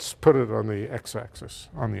 Let's put it on the x-axis,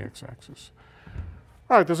 All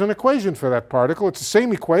right, there's an equation for that particle. It's the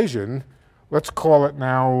same equation. Let's call it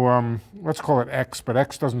now, let's call it x, but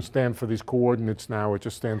x doesn't stand for these coordinates now. It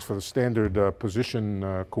just stands for the standard position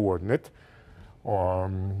coordinate,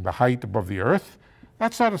 or the height above the Earth.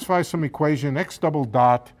 That satisfies some equation. X double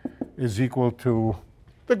dot is equal to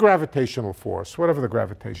the gravitational force, whatever the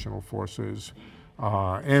gravitational force is.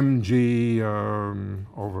 mg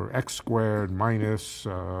over x squared minus,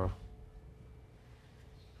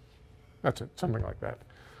 that's it, something like that.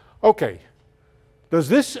 Okay, does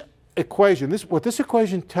this equation, what this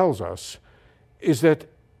equation tells us is that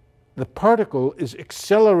the particle is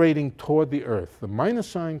accelerating toward the Earth. The minus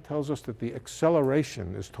sign tells us that the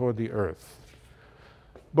acceleration is toward the Earth.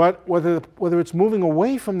 But whether it's moving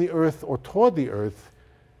away from the Earth or toward the Earth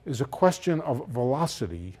is a question of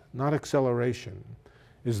velocity, not acceleration.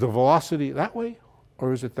 Is the velocity that way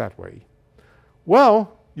or is it that way?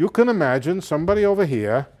 Well, you can imagine somebody over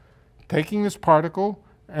here taking this particle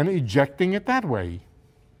and ejecting it that way.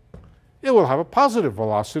 It will have a positive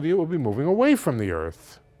velocity. It will be moving away from the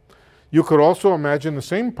Earth. You could also imagine the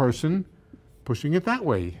same person pushing it that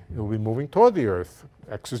way. It will be moving toward the Earth.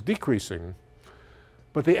 X is decreasing.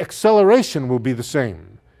 But the acceleration will be the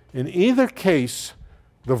same. In either case,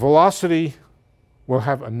 the velocity will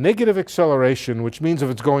have a negative acceleration, which means if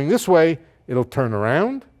it's going this way, it'll turn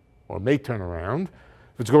around, or may turn around.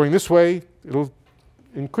 If it's going this way, it'll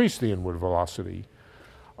increase the inward velocity.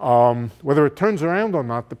 Whether it turns around or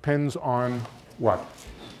not depends on what?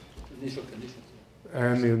 Initial conditions.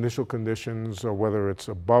 And the initial conditions, or whether it's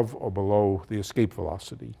above or below the escape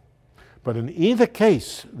velocity. But in either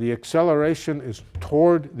case, the acceleration is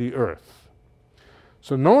toward the Earth.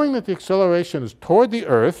 So knowing that the acceleration is toward the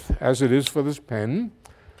Earth, as it is for this pen,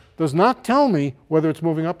 does not tell me whether it's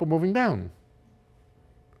moving up or moving down.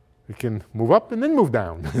 It can move up and then move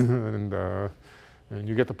down, and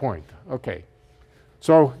you get the point. Okay.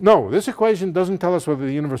 So no, this equation doesn't tell us whether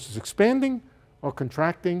the universe is expanding or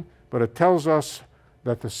contracting, but it tells us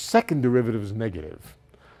that the second derivative is negative.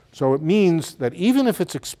 So it means that even if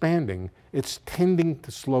it's expanding, it's tending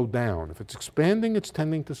to slow down. If it's expanding, it's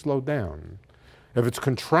tending to slow down. If it's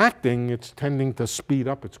contracting, it's tending to speed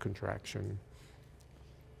up its contraction.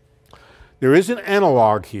 There is an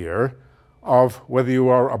analog here of whether you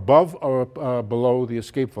are above or below the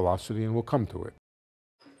escape velocity, and we'll come to it.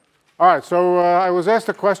 All right, so I was asked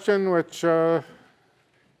a question which I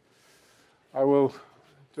will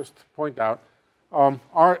just point out.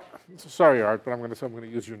 Art, sorry Art, but I'm going to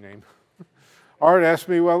use your name. Art asked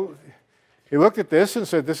me, well, he looked at this and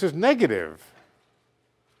said, this is negative.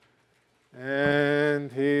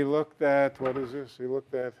 And he looked at, what is this? He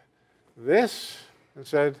looked at this and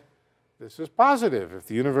said, this is positive. If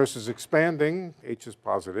the universe is expanding, h is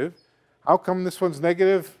positive. How come this one's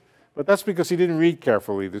negative? But that's because he didn't read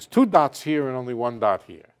carefully. There's 2 dots here and only 1 dot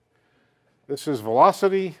here. This is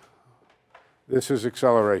velocity. This is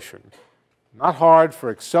acceleration. Not hard for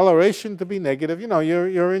acceleration to be negative. You know,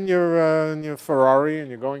 you're in your Ferrari and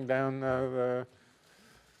you're going down the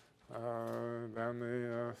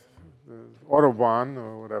Autobahn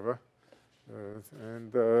or whatever,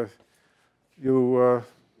 and you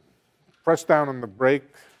press down on the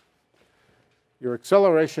brake. Your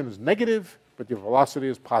acceleration is negative, but your velocity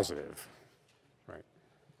is positive. Right?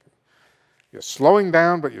 You're slowing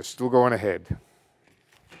down, but you're still going ahead.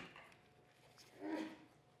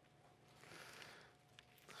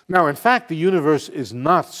 Now, in fact, the universe is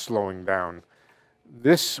not slowing down.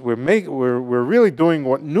 We're really doing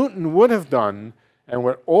what Newton would have done, and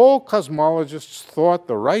what all cosmologists thought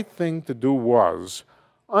the right thing to do was,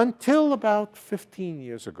 until about 15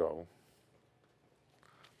 years ago.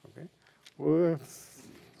 Okay?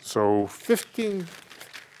 So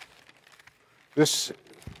this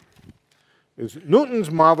is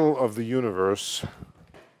Newton's model of the universe.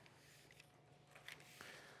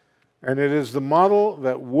 And it is the model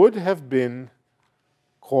that would have been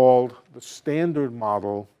called the standard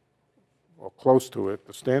model, or close to it,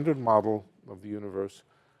 the standard model of the universe,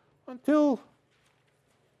 until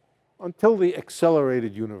the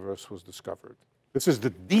accelerated universe was discovered. This is the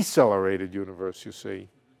decelerated universe, you see.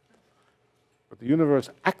 But the universe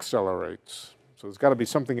accelerates. So there's got to be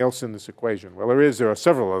something else in this equation. Well, there are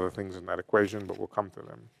several other things in that equation, but we'll come to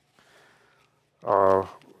them.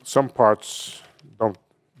 Some parts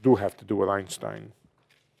do have to do with Einstein.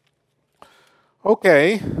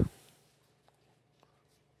 Okay.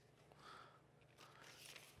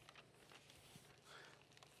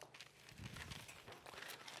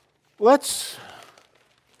 Let's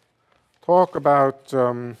talk about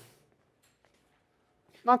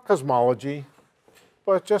not cosmology,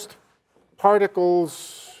 but just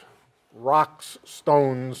particles, rocks,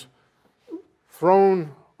 stones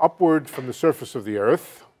thrown upward from the surface of the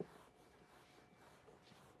Earth.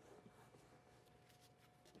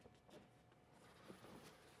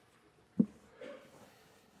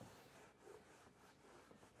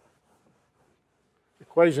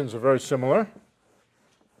 Equations are very similar.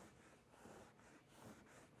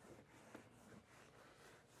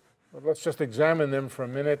 But let's just examine them for a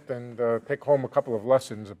minute and take home a couple of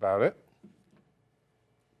lessons about it.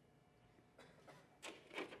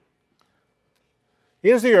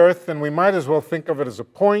 Here's the Earth, and we might as well think of it as a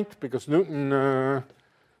point, because Newton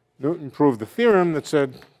proved the theorem that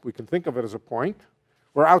said we can think of it as a point.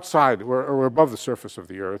 We're outside, we're above the surface of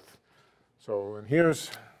the Earth. So, and here's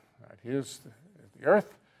the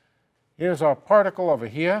Earth. Here's our particle over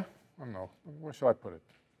here. Oh no, where shall I put it?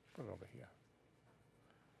 Put it over here.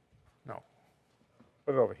 No,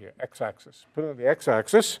 put it over here, x-axis. Put it on the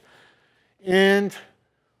x-axis. And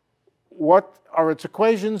what are its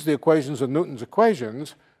equations? The equations are Newton's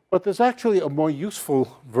equations, but there's actually a more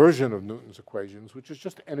useful version of Newton's equations, which is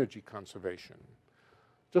just energy conservation.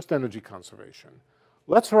 Just energy conservation.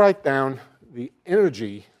 Let's write down the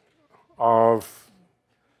energy of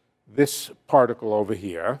this particle over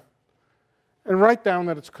here, and write down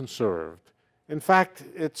that it's conserved. In fact,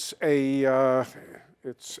 it's a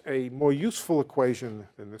more useful equation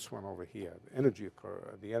than this one over here, the energy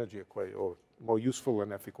equation, or more useful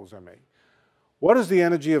than F equals ma. What is the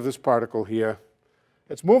energy of this particle here?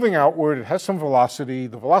 It's moving outward. It has some velocity.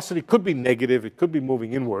 The velocity could be negative. It could be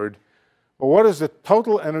moving inward. But what is the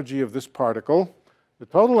total energy of this particle? The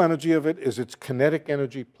total energy of it is its kinetic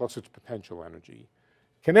energy plus its potential energy.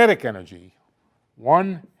 Kinetic energy,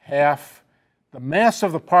 1/2 the mass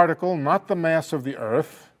of the particle, not the mass of the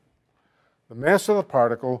Earth, the mass of the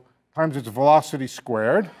particle times its velocity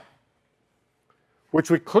squared,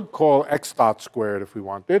 which we could call x dot squared if we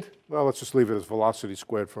wanted. Well, let's just leave it as velocity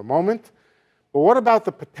squared for a moment. But what about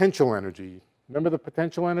the potential energy? Remember the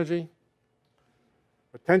potential energy?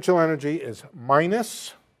 Potential energy is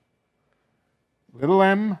minus little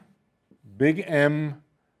m, big M,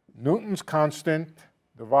 Newton's constant,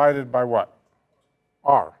 divided by what?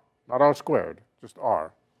 R, not R squared, just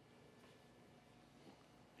R.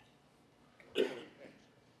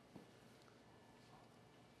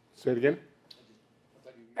 Say it again.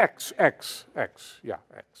 X, yeah,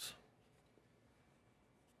 X.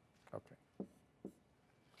 Okay.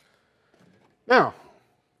 Now,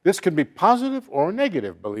 this can be positive or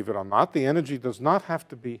negative, believe it or not. The energy does not have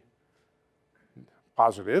to be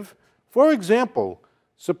positive. For example,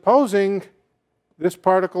 supposing this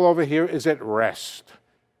particle over here is at rest.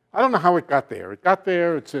 I don't know how it got there. It got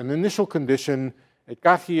there, it's an initial condition. It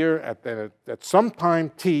got here at some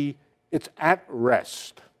time t, it's at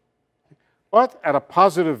rest, but at a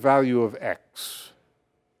positive value of x.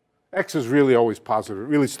 X is really always positive. It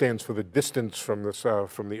really stands for the distance from this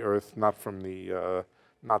from the Earth, not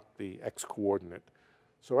the x coordinate.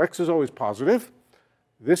 So x is always positive.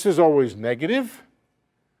 This is always negative.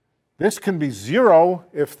 This can be 0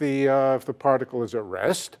 if the particle is at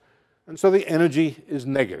rest, and so the energy is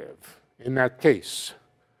negative in that case.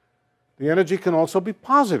 The energy can also be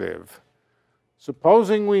positive.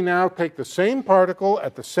 Supposing we now take the same particle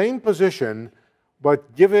at the same position,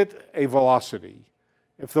 but give it a velocity.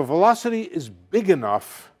 If the velocity is big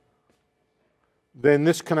enough, then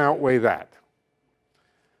this can outweigh that.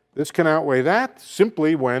 This can outweigh that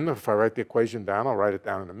simply when, if I write the equation down, I'll write it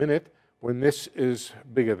down in a minute, when this is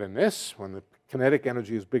bigger than this, when the kinetic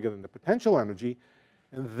energy is bigger than the potential energy,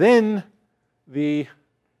 and then the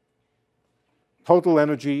total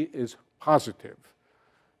energy is positive.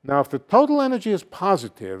 Now, if the total energy is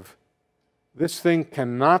positive, this thing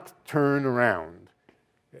cannot turn around.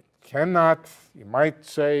 It cannot, you might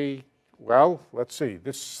say, well, let's see,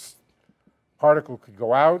 this particle could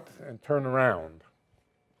go out and turn around.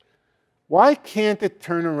 Why can't it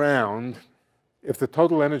turn around if the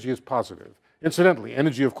total energy is positive? Incidentally,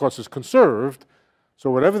 energy, of course, is conserved, so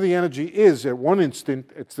whatever the energy is at one instant,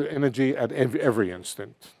 it's the energy at every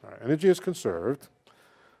instant. Energy is conserved.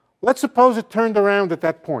 Let's suppose it turned around at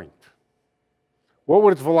that point. What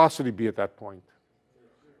would its velocity be at that point?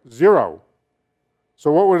 0.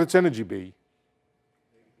 So what would its energy be?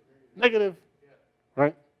 Negative.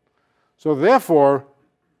 Right? So therefore,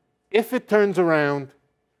 if it turns around,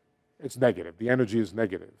 it's negative. The energy is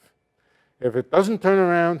negative. If it doesn't turn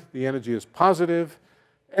around, the energy is positive.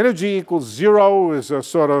 Energy equals 0 is a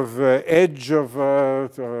sort of edge of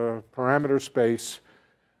parameter space.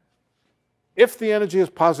 If the energy is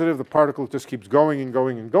positive, the particle just keeps going and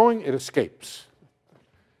going and going, it escapes.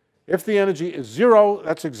 If the energy is 0,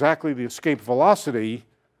 that's exactly the escape velocity.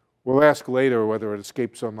 We'll ask later whether it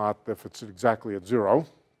escapes or not if it's exactly at 0.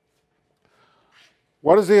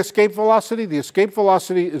 What is the escape velocity? The escape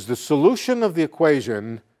velocity is the solution of the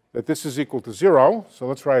equation that this is equal to 0. So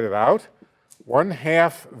let's write it out.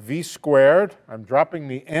 1/2 v squared. I'm dropping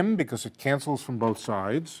the m because it cancels from both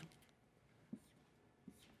sides.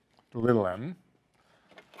 The little m.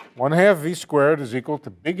 1/2 v squared is equal to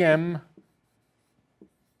big M,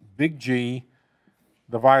 big G,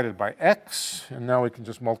 divided by x. And now we can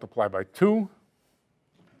just multiply by 2.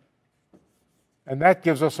 And that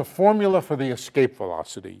gives us a formula for the escape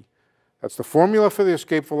velocity. That's the formula for the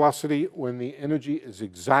escape velocity when the energy is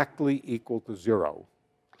exactly equal to 0.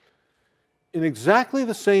 In exactly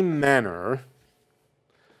the same manner,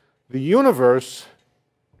 the universe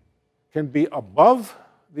can be above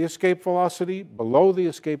the escape velocity, below the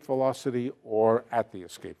escape velocity, or at the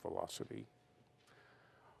escape velocity.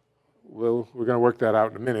 We're going to work that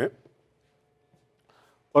out in a minute.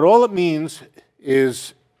 But all it means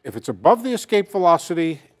is if it's above the escape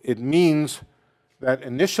velocity, it means that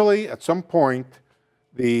initially, at some point,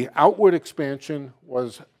 the outward expansion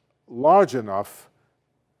was large enough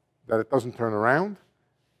that it doesn't turn around.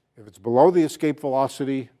 If it's below the escape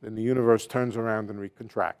velocity, then the universe turns around and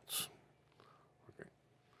recontracts. Okay.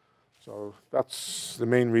 So that's the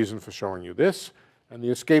main reason for showing you this. And the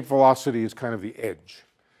escape velocity is kind of the edge.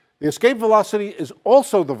 The escape velocity is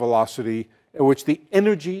also the velocity at which the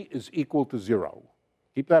energy is equal to 0.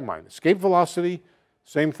 Keep that in mind. Escape velocity,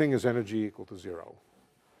 same thing as energy equal to 0.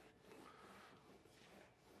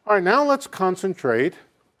 All right, now let's concentrate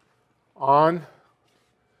on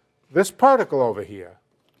this particle over here.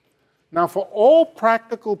 Now, for all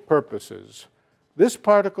practical purposes, this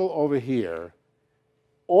particle over here,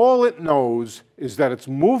 all it knows is that it's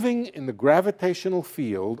moving in the gravitational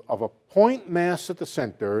field of a point mass at the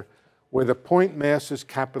center where the point mass is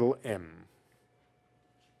capital M.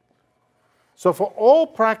 So for all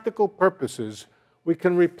practical purposes, we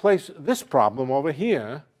can replace this problem over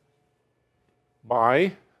here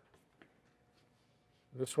by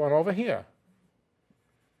this one over here.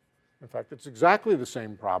 In fact, it's exactly the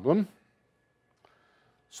same problem.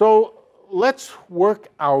 So let's work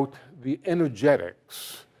out the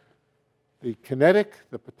energetics, the kinetic,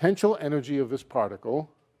 the potential energy of this particle,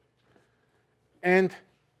 and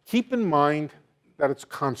keep in mind that it's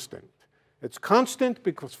constant. It's constant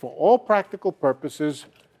because for all practical purposes,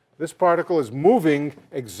 this particle is moving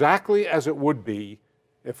exactly as it would be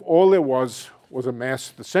if all there was a mass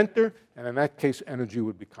at the center, and in that case, energy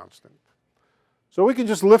would be constant. So we can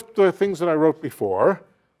just lift the things that I wrote before,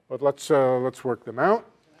 but let's work them out.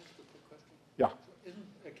 Can I ask a quick question? Yeah. Isn't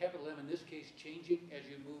a capital M in this case changing as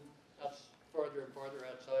you move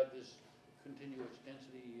continuous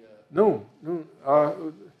density? No,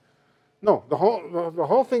 no. No, the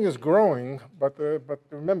whole thing is growing, but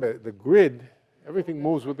remember, the grid, everything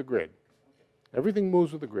moves with the grid. Everything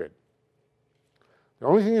moves with the grid. The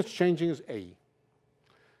only thing that's changing is A.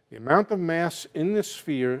 The amount of mass in this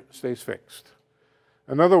sphere stays fixed.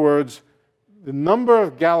 In other words, the number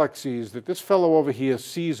of galaxies that this fellow over here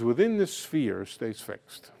sees within this sphere stays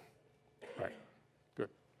fixed. Right, good.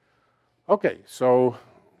 Okay, so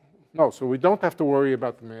we don't have to worry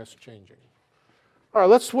about the mass changing. All right,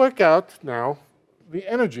 let's work out now the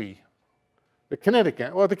energy, the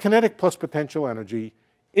kinetic plus potential energy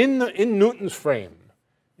in Newton's frame.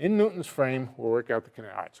 In Newton's frame, we'll work out the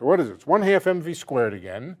kinetic. All right, so what is it? It's 1/2 mv squared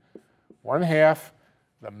again. 1/2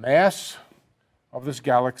 the mass of this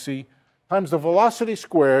galaxy times the velocity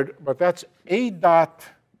squared, but that's a dot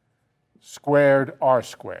squared r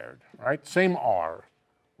squared, right? Same r.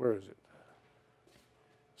 Where is it?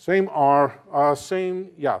 Same r,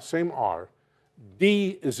 same r.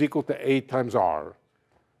 D is equal to a times r.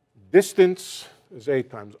 Distance is a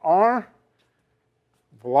times r.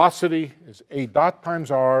 Velocity is a dot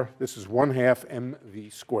times r. This is 1/2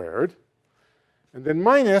 mv squared. And then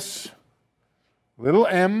minus little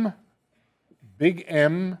m, big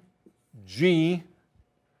M, g,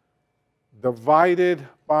 divided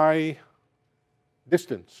by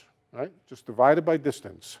distance, right? Just divided by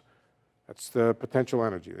distance. That's the potential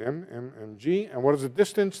energy, m, g. And what is the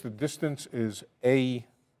distance? The distance is a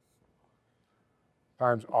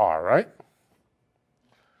times r, right?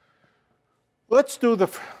 Let's do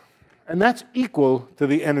and that's equal to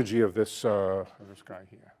the energy of this guy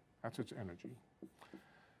here. That's its energy.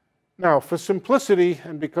 Now, for simplicity,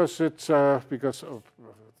 and because of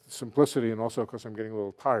simplicity and also because I'm getting a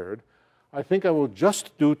little tired, I think I will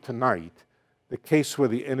just do tonight the case where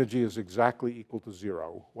the energy is exactly equal to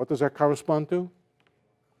 0. What does that correspond to?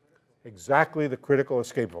 Exactly the critical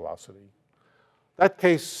escape velocity. That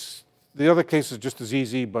case, the other case is just as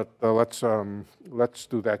easy, but let's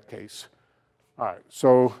do that case. All right,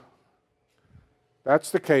 so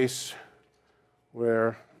that's the case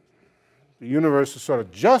where the universe is sort of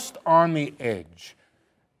just on the edge.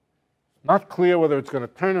 Not clear whether it's going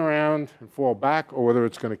to turn around and fall back or whether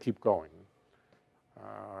it's going to keep going.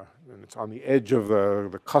 And it's on the edge of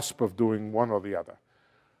the cusp of doing one or the other.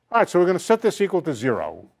 All right, so we're going to set this equal to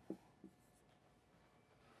 0.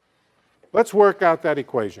 Let's work out that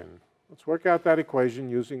equation. Let's work out that equation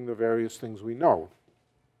using the various things we know.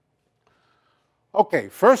 Okay,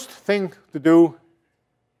 first thing to do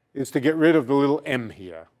is to get rid of the little m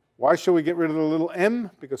here. Why should we get rid of the little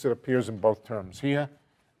m? Because it appears in both terms here,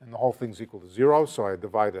 and the whole thing's equal to 0, so I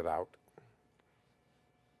divide it out.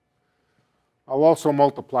 I'll also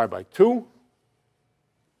multiply by 2.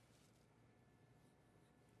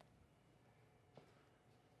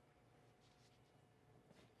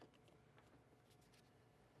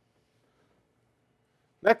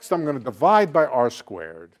 Next, I'm going to divide by r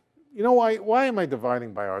squared. You know, why am I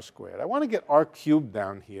dividing by r squared? I want to get r cubed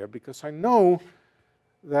down here because I know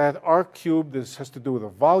that r cubed has to do with a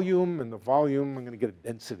volume, and the volume, I'm going to get a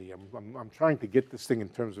density. I'm trying to get this thing in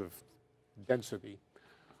terms of density.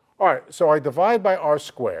 All right, so I divide by r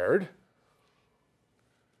squared,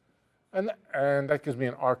 and that gives me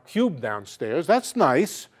an r cubed downstairs. That's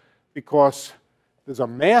nice because there's a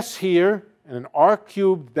mass here and an r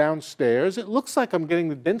cubed downstairs. It looks like I'm getting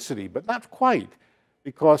the density, but not quite,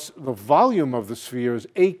 because the volume of the sphere is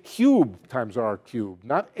a cubed times r cubed,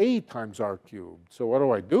 not a times r cubed. So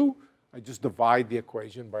what do? I just divide the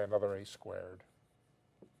equation by another a squared.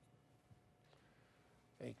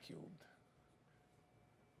 A cubed.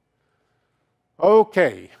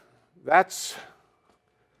 Okay, that's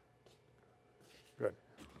good.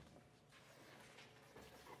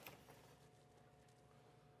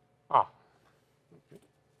 Okay.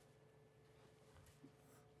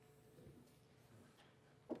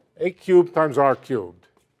 A cubed times r cubed.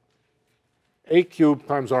 A cubed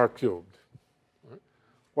times r cubed.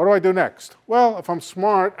 What do I do next? Well, if I'm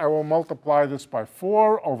smart, I will multiply this by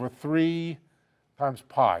 4 over 3 times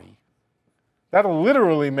pi. That'll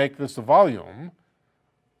literally make this the volume,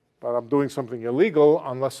 but I'm doing something illegal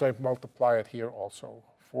unless I multiply it here also.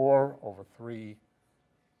 4 over 3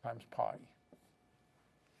 times pi.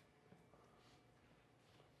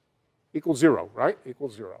 Equals 0, right?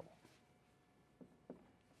 Equals 0.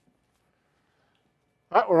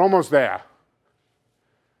 All right, we're almost there.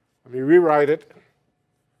 Let me rewrite it.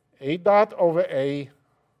 A dot over A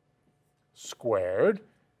squared.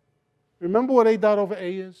 Remember what A dot over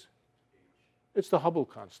A is? It's the Hubble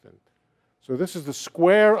constant. So this is the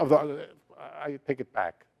square of the, I take it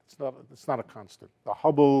back. It's not a constant. The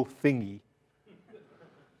Hubble thingy.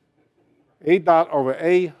 A dot over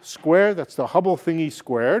A squared, that's the Hubble thingy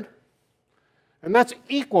squared. And that's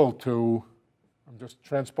equal to, I'm just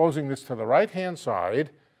transposing this to the right-hand side,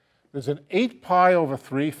 there's an 8 pi over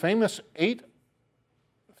 3, famous 8,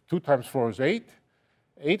 2 times 4 is 8,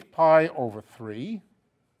 8 pi over 3.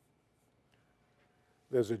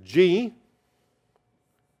 There's a G.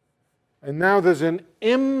 And now there's an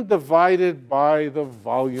m divided by the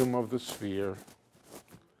volume of the sphere.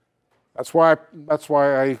 That's why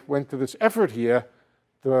I went to this effort here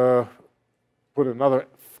to put another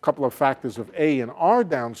couple of factors of A and R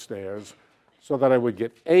downstairs so that I would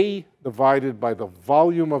get A divided by the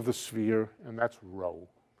volume of the sphere, and that's rho.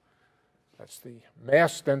 That's the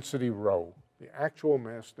mass density rho, the actual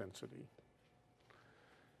mass density.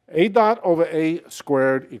 A dot over A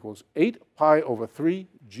squared equals 8 pi over 3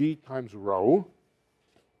 G times rho.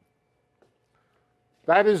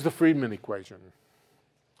 That is the Friedmann equation.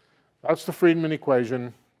 That's the Friedmann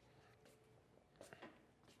equation.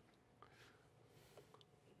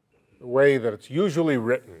 The way that it's usually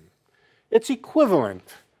written. It's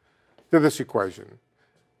equivalent to this equation.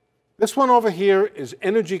 This one over here is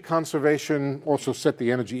energy conservation, also set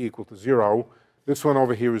the energy equal to 0. This one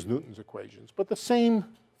over here is Newton's equations, but the same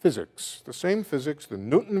physics, the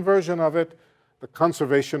Newton version of it, the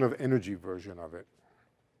conservation of energy version of it.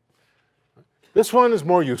 This one is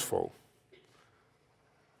more useful.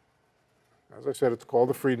 As I said, it's called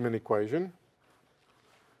the Friedmann equation.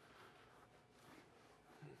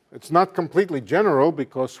 It's not completely general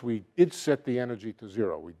because we did set the energy to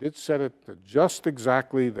 0. We did set it to just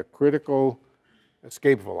exactly the critical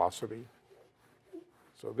escape velocity.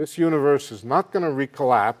 So this universe is not going to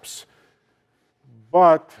recollapse,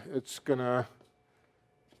 but it's going to...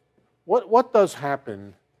 What does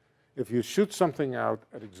happen if you shoot something out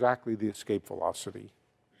at exactly the escape velocity?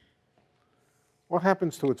 What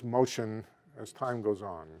happens to its motion as time goes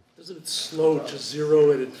on? Doesn't it slow to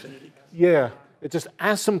 0 at infinity? Yeah. It just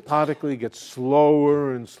asymptotically gets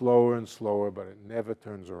slower and slower and slower, but it never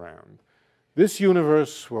turns around. This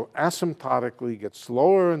universe will asymptotically get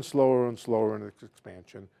slower and slower and slower in its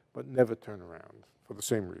expansion, but never turn around for the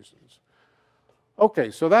same reasons. Okay,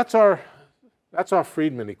 so that's our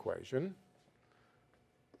Friedmann equation.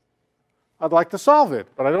 I'd like to solve it,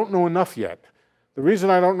 but I don't know enough yet. The reason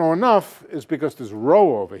I don't know enough is because there's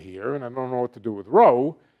rho over here, and I don't know what to do with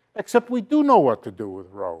rho, except we do know what to do with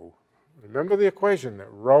rho. Remember the equation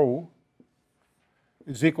that rho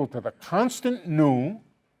is equal to the constant nu.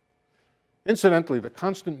 Incidentally, the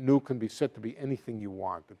constant nu can be set to be anything you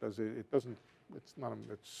want.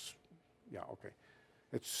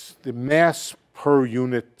 It's the mass per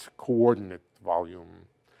unit coordinate volume.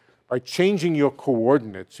 By changing your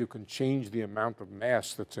coordinates, you can change the amount of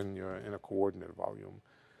mass that's in a coordinate volume.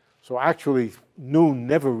 So actually, nu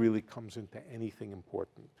never really comes into anything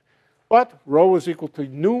important. But rho is equal to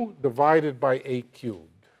nu divided by a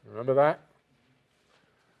cubed. Remember that?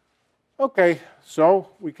 Okay, so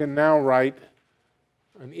we can now write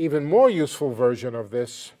an even more useful version of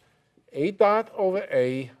this. A dot over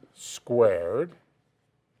A squared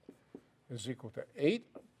is equal to 8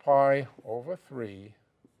 pi over 3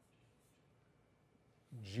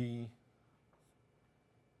 G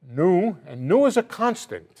nu, and nu is a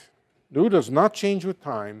constant. Nu does not change with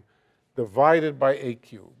time, divided by a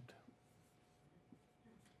cubed.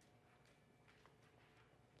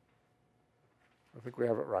 I think we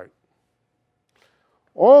have it right.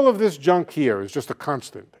 All of this junk here is just a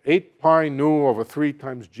constant. 8 pi nu over 3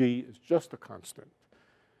 times G is just a constant.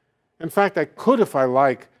 In fact, I could, if I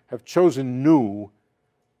like, have chosen nu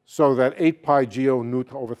so that 8 pi GO nu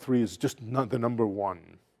over 3 is just the number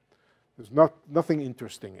 1. There's nothing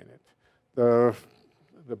interesting in it. The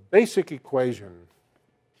basic equation,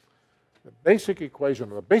 or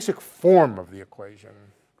the basic form of the equation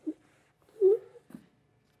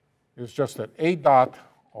is just that A dot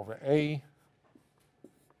over A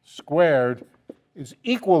squared is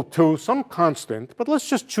equal to some constant, but let's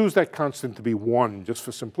just choose that constant to be 1, just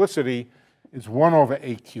for simplicity, is 1 over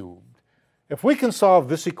A cubed. If we can solve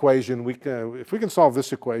this equation, we can solve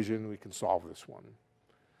this one.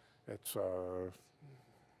 It's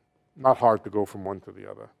not hard to go from one to the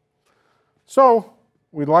other. So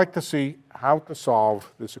we'd like to see how to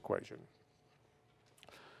solve this equation.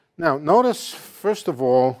 Now, notice, first of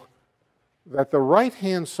all, that the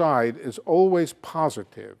right-hand side is always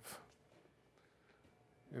positive.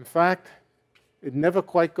 In fact, it never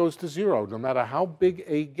quite goes to 0. No matter how big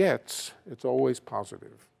A gets, it's always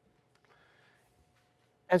positive.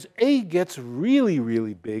 As A gets really,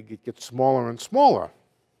 really big, it gets smaller and smaller.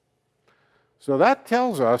 So that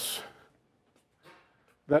tells us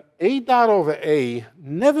that A dot over A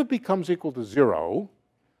never becomes equal to 0,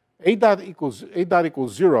 A dot equals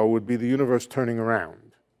 0 would be the universe turning around.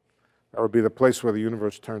 That would be the place where the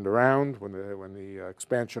universe turned around when the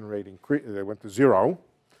expansion rate went to 0.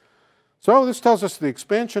 So this tells us the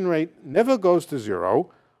expansion rate never goes to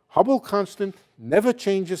 0. Hubble constant never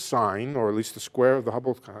changes sign, or at least the square of the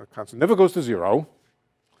Hubble constant never goes to 0.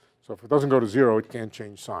 So if it doesn't go to 0, it can't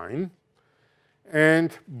change sign.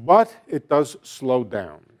 But it does slow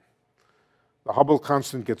down. The Hubble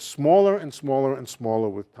constant gets smaller and smaller and smaller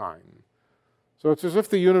with time. So it's as if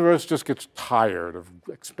the universe just gets tired of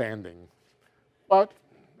expanding, but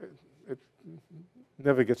it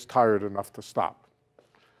never gets tired enough to stop.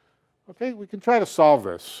 Okay, we can try to solve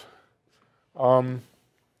this. I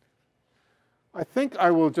think I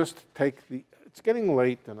will just take it's getting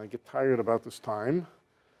late and I get tired about this time,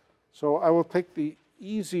 so I will take the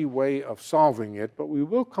easy way of solving it, but we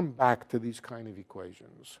will come back to these kind of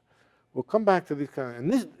equations. We'll come back to these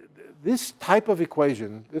and this type of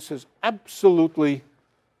equation, this is absolutely,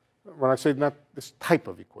 when I say not this type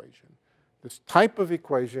of equation, this type of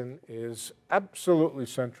equation is absolutely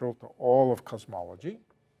central to all of cosmology.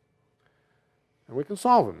 And we can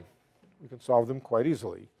solve them. We can solve them quite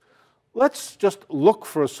easily. Let's just look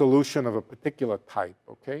for a solution of a particular type,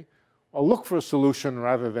 okay? I'll look for a solution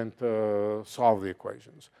rather than to solve the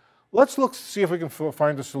equations. Let's see if we can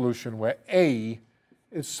find a solution where A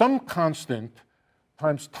is some constant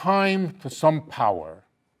times time to some power.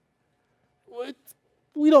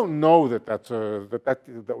 We don't know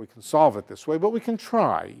that we can solve it this way, but we can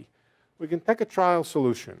try. We can take a trial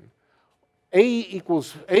solution. A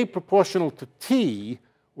proportional to T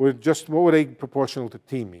would just, what would A proportional to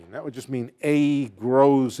T mean? That would just mean A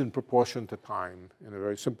grows in proportion to time in a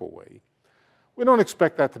very simple way. We don't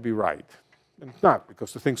expect that to be right. And it's not,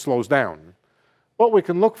 because the thing slows down. But we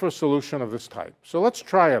can look for a solution of this type. So let's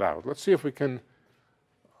try it out. Let's see if we can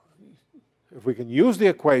use the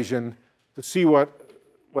equation to see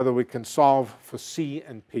whether we can solve for C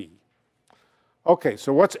and P. Okay,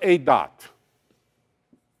 so what's A dot?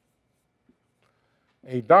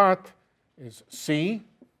 A dot is C,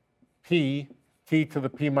 P, T to the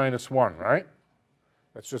P minus 1, right?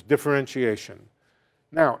 That's just differentiation.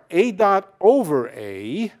 Now, A dot over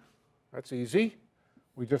A, that's easy.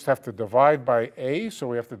 We just have to divide by A, so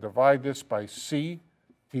we have to divide this by C,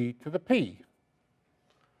 T to the P.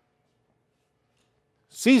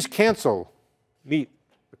 C's cancel. Neat.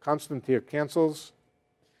 The constant here cancels.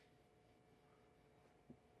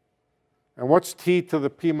 And what's T to the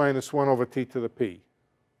P minus 1 over T to the P?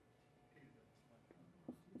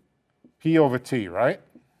 P over T, right?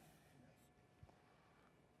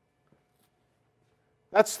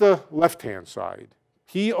 That's the left-hand side.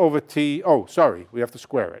 P over T, oh, sorry, we have to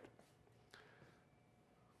square it.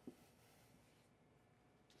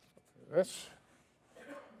 This.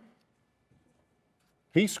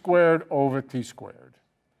 P squared over T squared.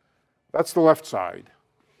 That's the left side.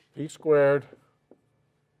 P squared,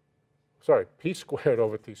 sorry, P squared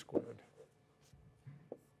over T squared.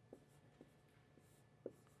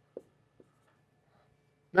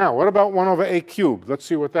 Now, what about 1 over A cubed? Let's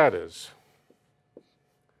see what that is.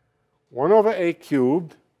 1 over A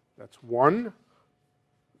cubed, that's 1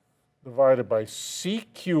 divided by C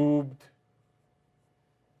cubed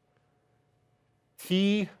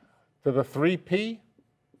T to the 3P.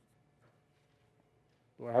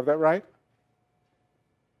 Do I have that right?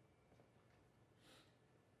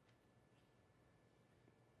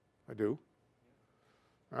 I do.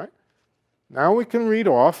 All right. Now we can read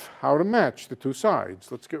off how to match the two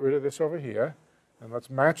sides. Let's get rid of this over here, and let's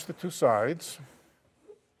match the two sides.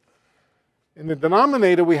 In the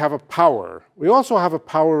denominator, we have a power. We also have a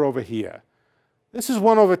power over here. This is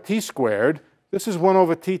 1 over T squared. This is 1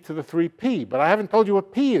 over T to the 3P, but I haven't told you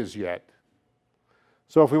what P is yet.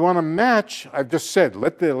 So if we want to match, I've just said,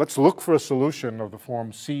 let's look for a solution of the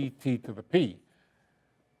form C, T to the P,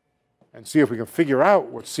 and see if we can figure out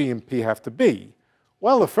what C and P have to be.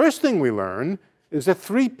 Well, the first thing we learn is that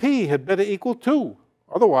 3P had better equal 2.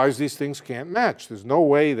 Otherwise, these things can't match. There's no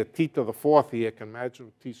way that T to the 4th here can match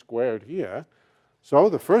with T squared here. So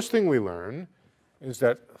the first thing we learn is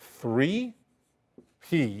that 3P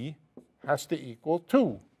has to equal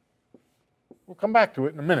 2. We'll come back to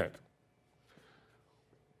it in a minute.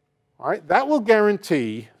 All right, that will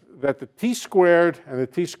guarantee that the T squared and the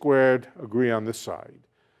T squared agree on this side.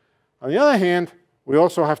 On the other hand, we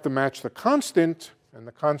also have to match the constant, and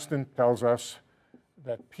the constant tells us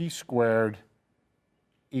that P squared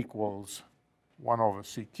equals 1 over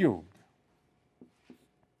C cubed.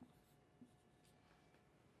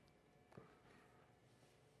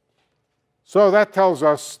 So that tells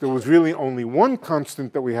us there was really only one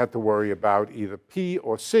constant that we had to worry about, either P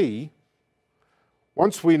or C.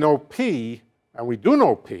 once we know P, and we do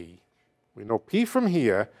know P, we know P from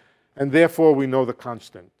here, and therefore we know the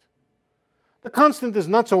constant. The constant is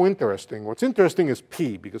not so interesting. What's interesting is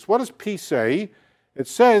P, because what does P say? It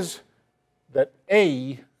says that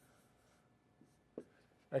A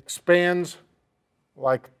expands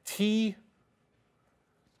like T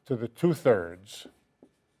to the 2/3.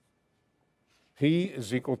 P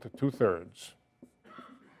is equal to 2/3.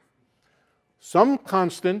 Some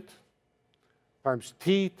constant times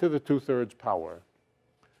T to the 2/3 power.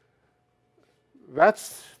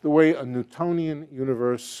 That's the way a Newtonian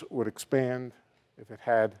universe would expand if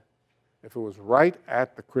it was right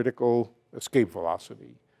at the critical escape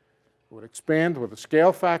velocity. It would expand with a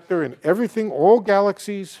scale factor and everything, all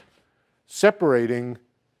galaxies, separating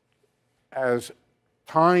as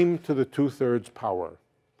time to the 2/3 power.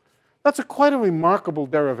 That's quite a remarkable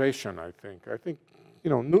derivation, I think. I think,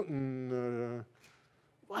 Newton,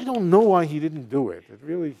 I don't know why he didn't do it. It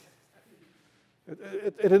really,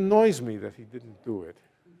 it annoys me that he didn't do it.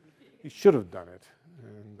 He should have done it.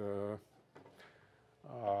 And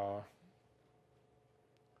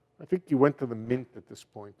I think he went to the mint at this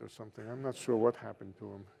point or something. I'm not sure what happened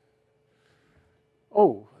to him.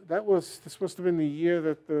 Oh, this must have been the year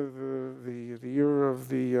that the year of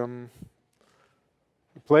the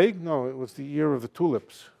plague? No, it was the year of the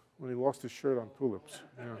tulips, when he lost his shirt on tulips.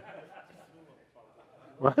 Yeah.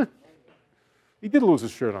 What? He did lose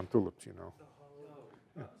his shirt on tulips,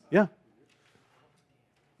 Yeah.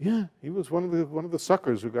 Yeah, he was one of the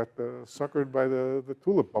suckers who got suckered by the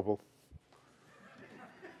tulip bubble.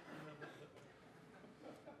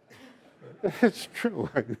 It's true.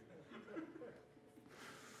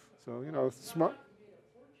 So, smart.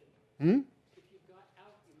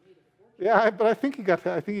 Yeah, but I think he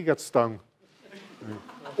got stung.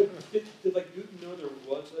 Did Newton know there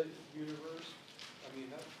was a universe? I mean,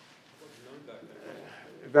 that wasn't known back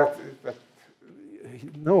then.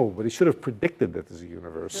 No, but he should have predicted that there's a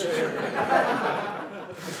universe.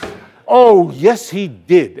 Oh, yes, he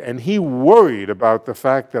did. And he worried about the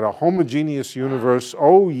fact that a homogeneous universe,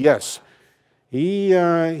 oh, yes.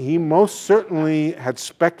 He most certainly had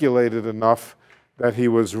speculated enough that he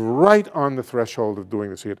was right on the threshold of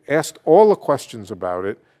doing this. He had asked all the questions about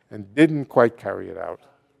it and didn't quite carry it out.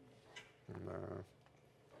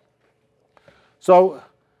 So,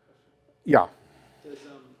 yeah. Does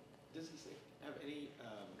this have any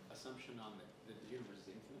assumption on that the universe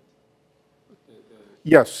is infinite?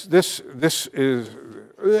 Yes, this is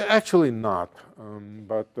actually not,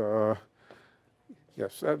 but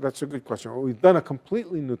yes, that's a good question. Well, we've done a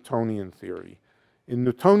completely Newtonian theory. In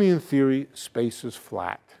Newtonian theory, space is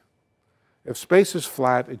flat. If space is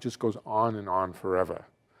flat, it just goes on and on forever.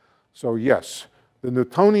 So yes, the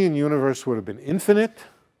Newtonian universe would have been infinite.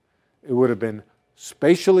 It would have been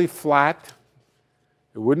spatially flat.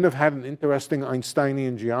 It wouldn't have had an interesting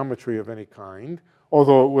Einsteinian geometry of any kind,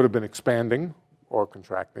 although it would have been expanding or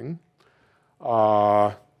contracting.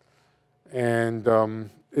 And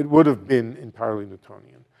it would have been entirely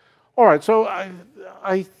Newtonian. All right, so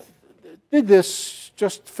I did this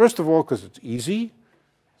just, first of all, because it's easy.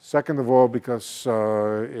 Second of all, because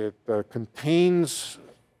it contains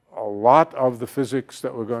a lot of the physics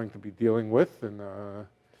that we're going to be dealing with in a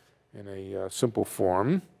simple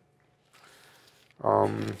form.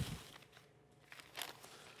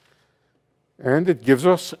 And it gives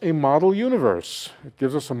us a model universe. It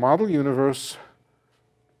gives us a model universe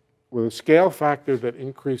with a scale factor that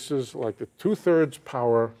increases like the 2/3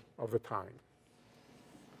 power of the time.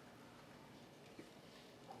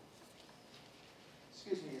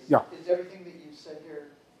 Excuse me, Yeah. is everything that you said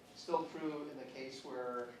here still true in the case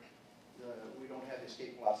where we don't have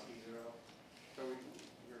escape velocity 0? So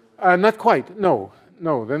Not quite, no.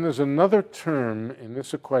 No, then there's another term in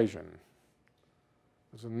this equation.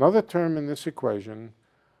 There's another term in this equation,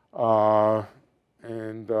 and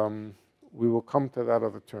we will come to that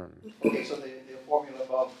other term. Okay, so the formula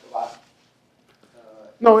above the last.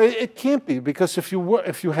 No, it can't be, because if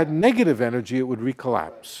you had negative energy, it would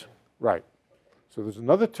recollapse. Right. So there's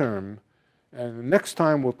another term, and the next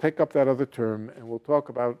time we'll take up that other term, and we'll talk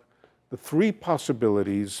about the three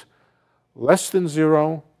possibilities: less than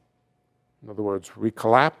 0, in other words,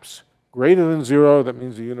 recollapse; greater than 0, that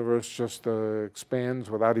means the universe just expands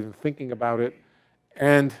without even thinking about it;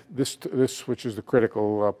 and this which is the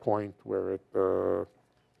critical point where it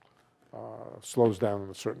slows down in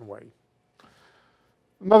a certain way.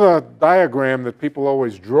 Another diagram that people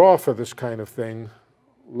always draw for this kind of thing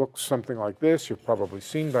looks something like this. You've probably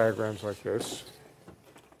seen diagrams like this.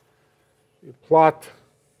 You plot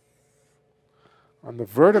on the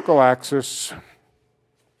vertical axis,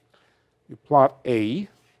 you plot A,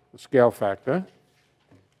 the scale factor,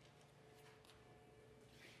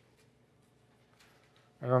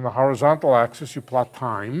 And on the horizontal axis, you plot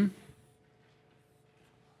time.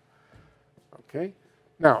 Okay.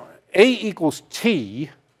 Now, A equals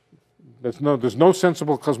T. There's no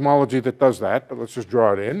sensible cosmology that does that, but let's just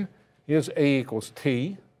draw it in. Here's A equals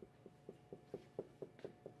T.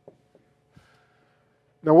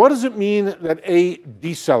 Now, what does it mean that A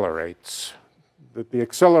decelerates? That the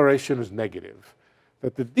acceleration is negative?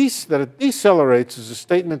 That it decelerates is a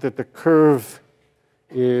statement that the curve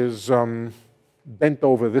is bent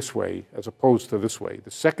over this way as opposed to this way.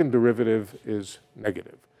 The second derivative is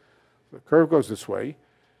negative. The curve goes this way.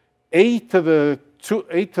 A to the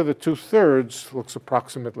 2/3 looks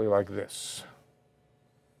approximately like this.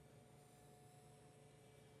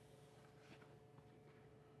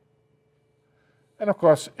 And of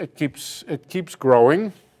course, it keeps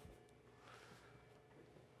growing.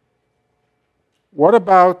 What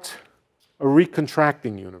about a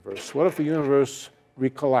recontracting universe? What if the universe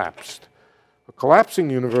recollapsed? A collapsing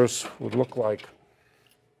universe would look like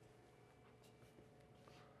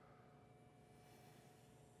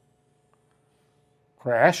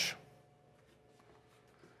crash,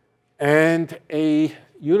 and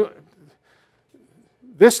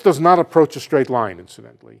this does not approach a straight line,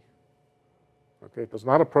 incidentally. Okay, it does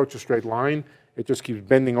not approach a straight line. It just keeps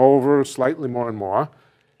bending over slightly more and more.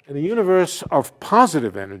 And the universe of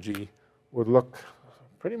positive energy would look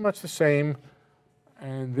pretty much the same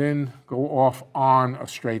and then go off on a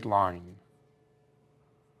straight line.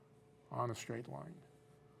 On a straight line.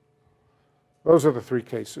 Those are the three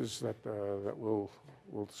cases that we'll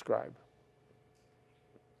describe.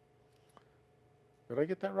 Did I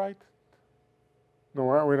get that right?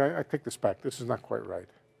 No, wait, I take this back. This is not quite right.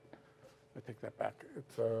 I take that back.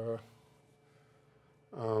 It's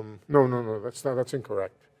no, that's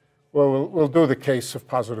incorrect. Well, we'll do the case of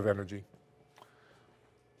positive energy.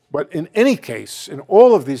 But in any case, in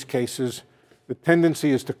all of these cases, the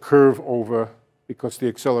tendency is to curve over because the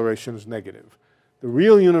acceleration is negative. The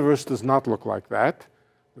real universe does not look like that.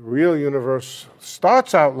 The real universe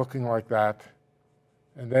starts out looking like that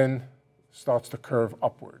and then starts to curve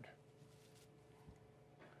upward.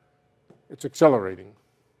 It's accelerating.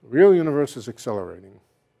 The real universe is accelerating.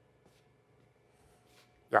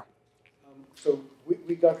 Yeah. So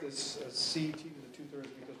we got this C t to the 2/3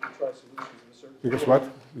 because we tried solutions of a certain Because form.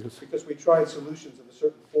 what? Because we tried solutions of a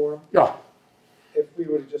certain form. Yeah. If we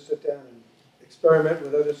were to just sit down and experiment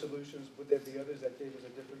with other solutions, would there be others that gave us a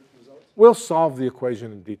different result? We'll solve the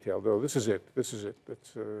equation in detail, though. This is it. This is it.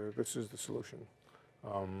 This is the solution.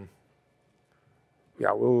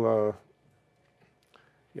 Yeah, we'll.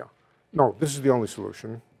 Yeah. No, this is the only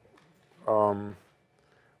solution.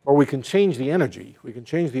 Or we can change the energy. We can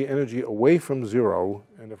change the energy away from 0,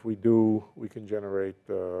 and if we do, we can generate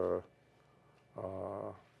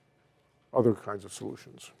other kinds of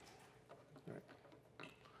solutions. Right.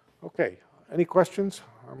 Okay. Any questions?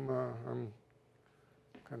 I'm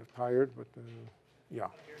kind of tired, but yeah.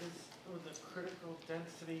 With the critical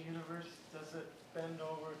density universe, does it bend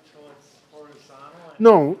over till it's horizontal?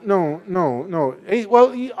 No.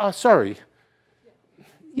 Well, sorry.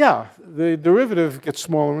 Yeah, the derivative gets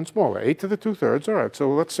smaller and smaller. A to the 2/3. All right, so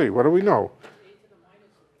let's see. What do we know?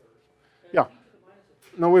 Yeah.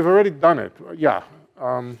 No, we've already done it. Yeah.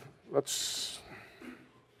 Let's.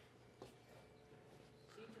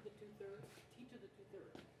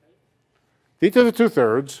 T to the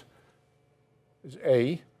 2/3 is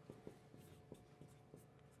A,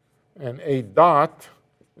 and A dot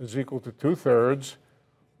is equal to 2/3,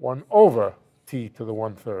 1 over T to the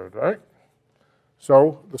 1/3, right?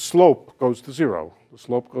 So the slope goes to 0. The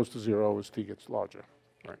slope goes to 0 as T gets larger,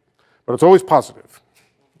 right? But it's always positive.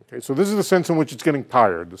 Okay, so this is the sense in which it's getting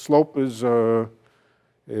tired. The slope is yeah.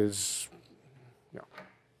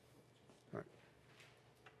 Right.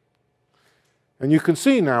 And you can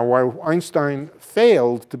see now why Einstein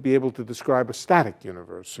failed to be able to describe a static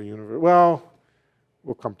universe. Well,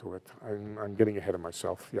 we'll come to it. I'm getting ahead of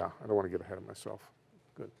myself. Yeah, I don't want to get ahead of myself.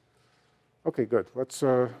 Good. Okay, good. Let's.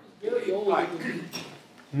 Very old.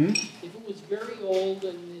 If it was very old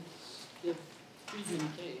and it's the Friedman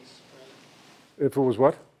case, right? If it was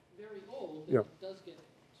what? Very old, yeah. It does get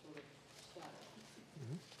sort of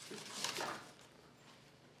static.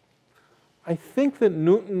 I think that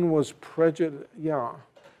Newton was prejudiced. Yeah.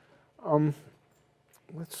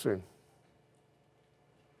 Let's see.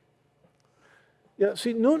 Yeah,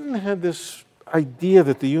 see, Newton had this idea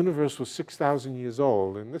that the universe was 6,000 years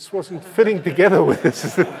old, and this wasn't fitting together with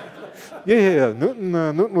this. Yeah. Newton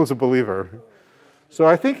was a believer. So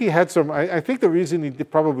I think he had some, I think the reason he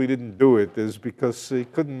probably didn't do it is because he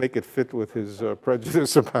couldn't make it fit with his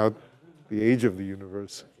prejudice about the age of the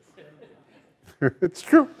universe. It's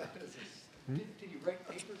true. Did you write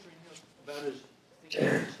about his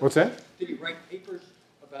thinking? What's that? Did he write papers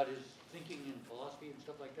about his thinking in philosophy and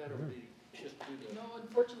stuff like that, or did he just do the? No,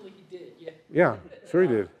 unfortunately, he did, yeah. Yeah, sure he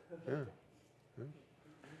did. Yeah. Yeah.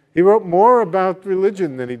 He wrote more about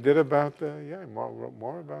religion than he did about, wrote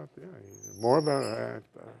more about,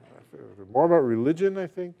 more about religion, I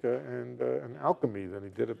think, and alchemy than he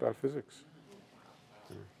did about physics.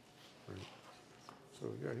 Yeah. Right. So,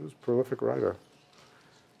 yeah, he was a prolific writer.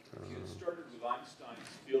 You started with Einstein's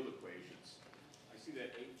field equations. I see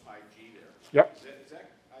that 8 pi g there. Yep. Is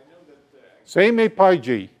that I know that Same 8 pi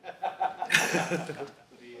g. the time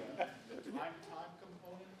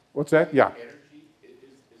component. What's that? Yeah. Energy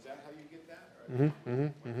is that how you get that?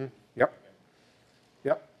 Yep.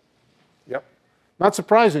 Yep. Yep. Not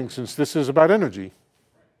surprising, since this is about energy.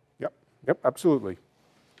 Yep. Yep. Absolutely.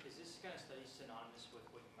 Is this kind of study synonymous with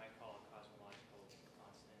what you might call a cosmological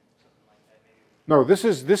constant, something like that, maybe? No, this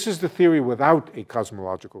is the theory without a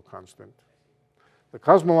cosmological constant. The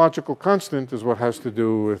cosmological constant is what has to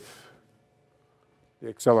do with the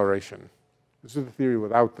acceleration. This is the theory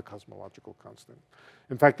without the cosmological constant.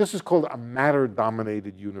 In fact, this is called a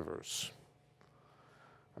matter-dominated universe.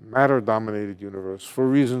 A matter-dominated universe, for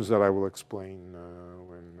reasons that I will explain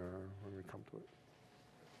when we come to it.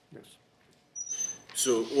 Yes.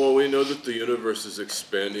 So, well, we know that the universe is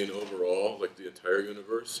expanding overall, like the entire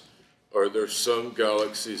universe. Are there some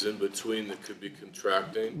galaxies in between that could be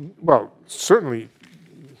contracting? Well, certainly,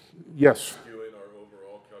 yes. Doing our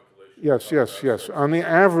overall calculation. Yes. On the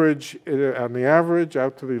average,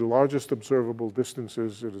 out to the largest observable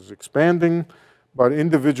distances, it is expanding. But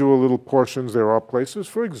individual little portions, there are places.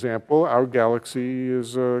 For example, our galaxy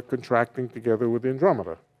is contracting together with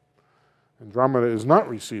Andromeda. Andromeda is not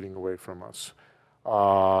receding away from us.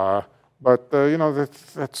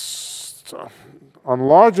 That's on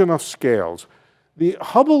large enough scales. The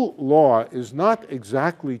Hubble law is not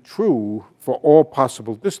exactly true for all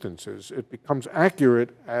possible distances. It becomes accurate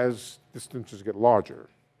as distances get larger.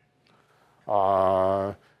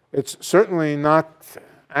 It's certainly not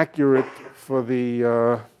accurate for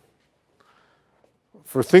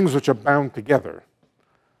for things which are bound together.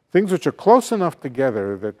 Things which are close enough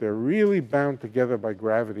together that they're really bound together by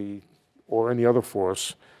gravity or any other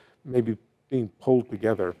force, maybe being pulled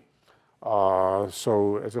together.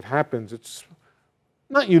 So as it happens, it's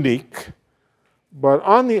not unique, but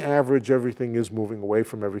on the average, everything is moving away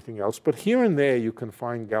from everything else. But here and there, you can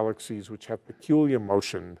find galaxies which have peculiar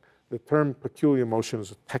motion. The term peculiar motion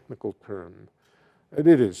is a technical term. It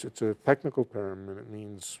is. It's a technical term, and it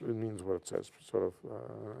means what it says, sort of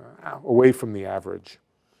away from the average.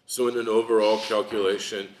 So in an overall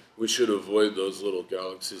calculation, we should avoid those little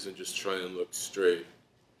galaxies and just try and look straight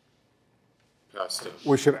past them.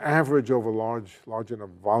 We should average over large enough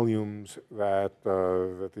volumes that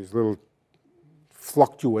these little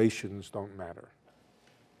fluctuations don't matter.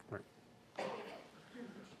 Right.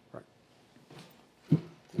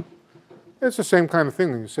 It's the same kind of thing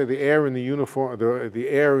when you say the air in the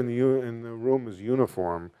air in the room is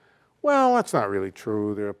uniform. Well, that's not really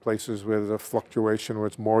true. There are places where there's a fluctuation where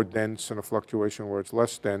it's more dense and a fluctuation where it's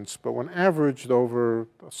less dense. But when averaged over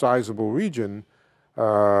a sizable region,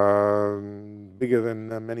 bigger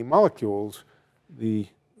than many molecules, the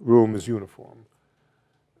room is uniform.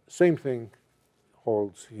 Same thing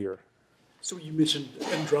holds here. So you mentioned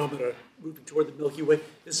Andromeda moving toward the Milky Way.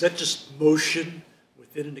 Is that just motion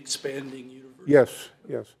within an expanding universe? Yes.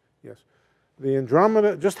 The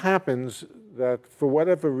Andromeda just happens that for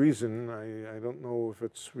whatever reason, I don't know if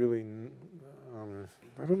it's really,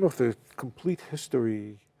 I don't know if the complete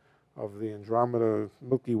history of the Andromeda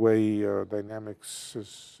Milky Way dynamics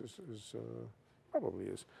probably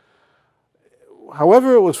is.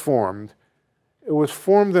 However it was formed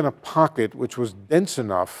in a pocket which was dense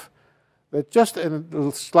enough that just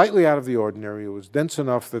slightly out of the ordinary, it was dense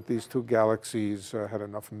enough that these two galaxies had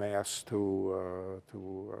enough mass to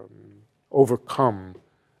overcome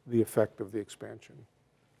the effect of the expansion.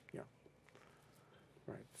 Yeah.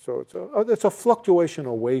 Right. So it's a fluctuation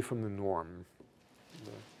away from the norm.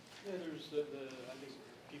 Yeah, there's I think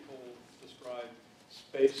people describe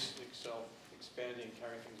space itself expanding,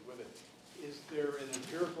 carrying things with it. Is there an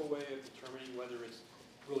empirical way of determining whether it's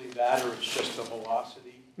really that or it's just the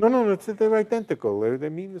velocity? No, they're identical. They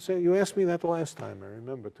mean the same. You asked me that the last time, I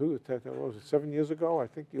remember, too. What was it, 7 years ago? I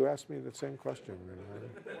think you asked me the same question.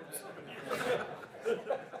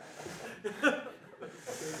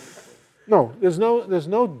 No, there's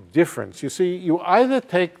no difference. You see, you either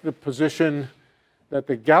take the position that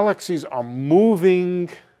the galaxies are moving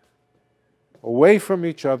away from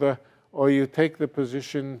each other, or you take the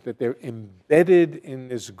position that they're embedded in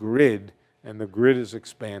this grid, and the grid is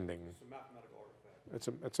expanding.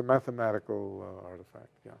 It's a mathematical artifact,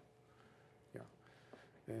 yeah.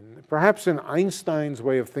 And perhaps in Einstein's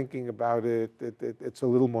way of thinking about it, it's a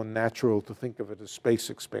little more natural to think of it as space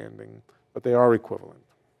expanding, but they are equivalent.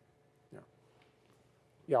 Yeah.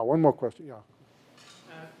 Yeah, one more question, yeah.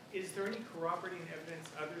 Is there any corroborating evidence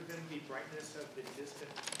other than the brightness of the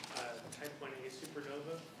distant type 1a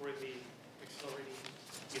supernova for the accelerating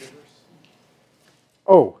universe?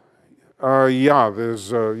 Oh, yeah,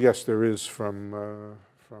 there's, yes, there is from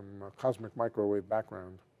cosmic microwave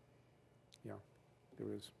background. Yeah,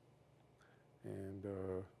 there is. And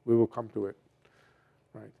we will come to it,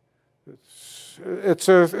 right? It's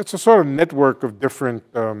a sort of network of different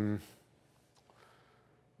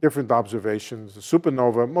different observations. The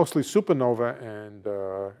supernova, mostly supernova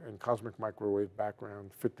and cosmic microwave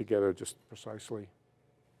background fit together just precisely.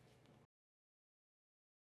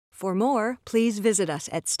 For more, please visit us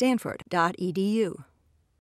at stanford.edu.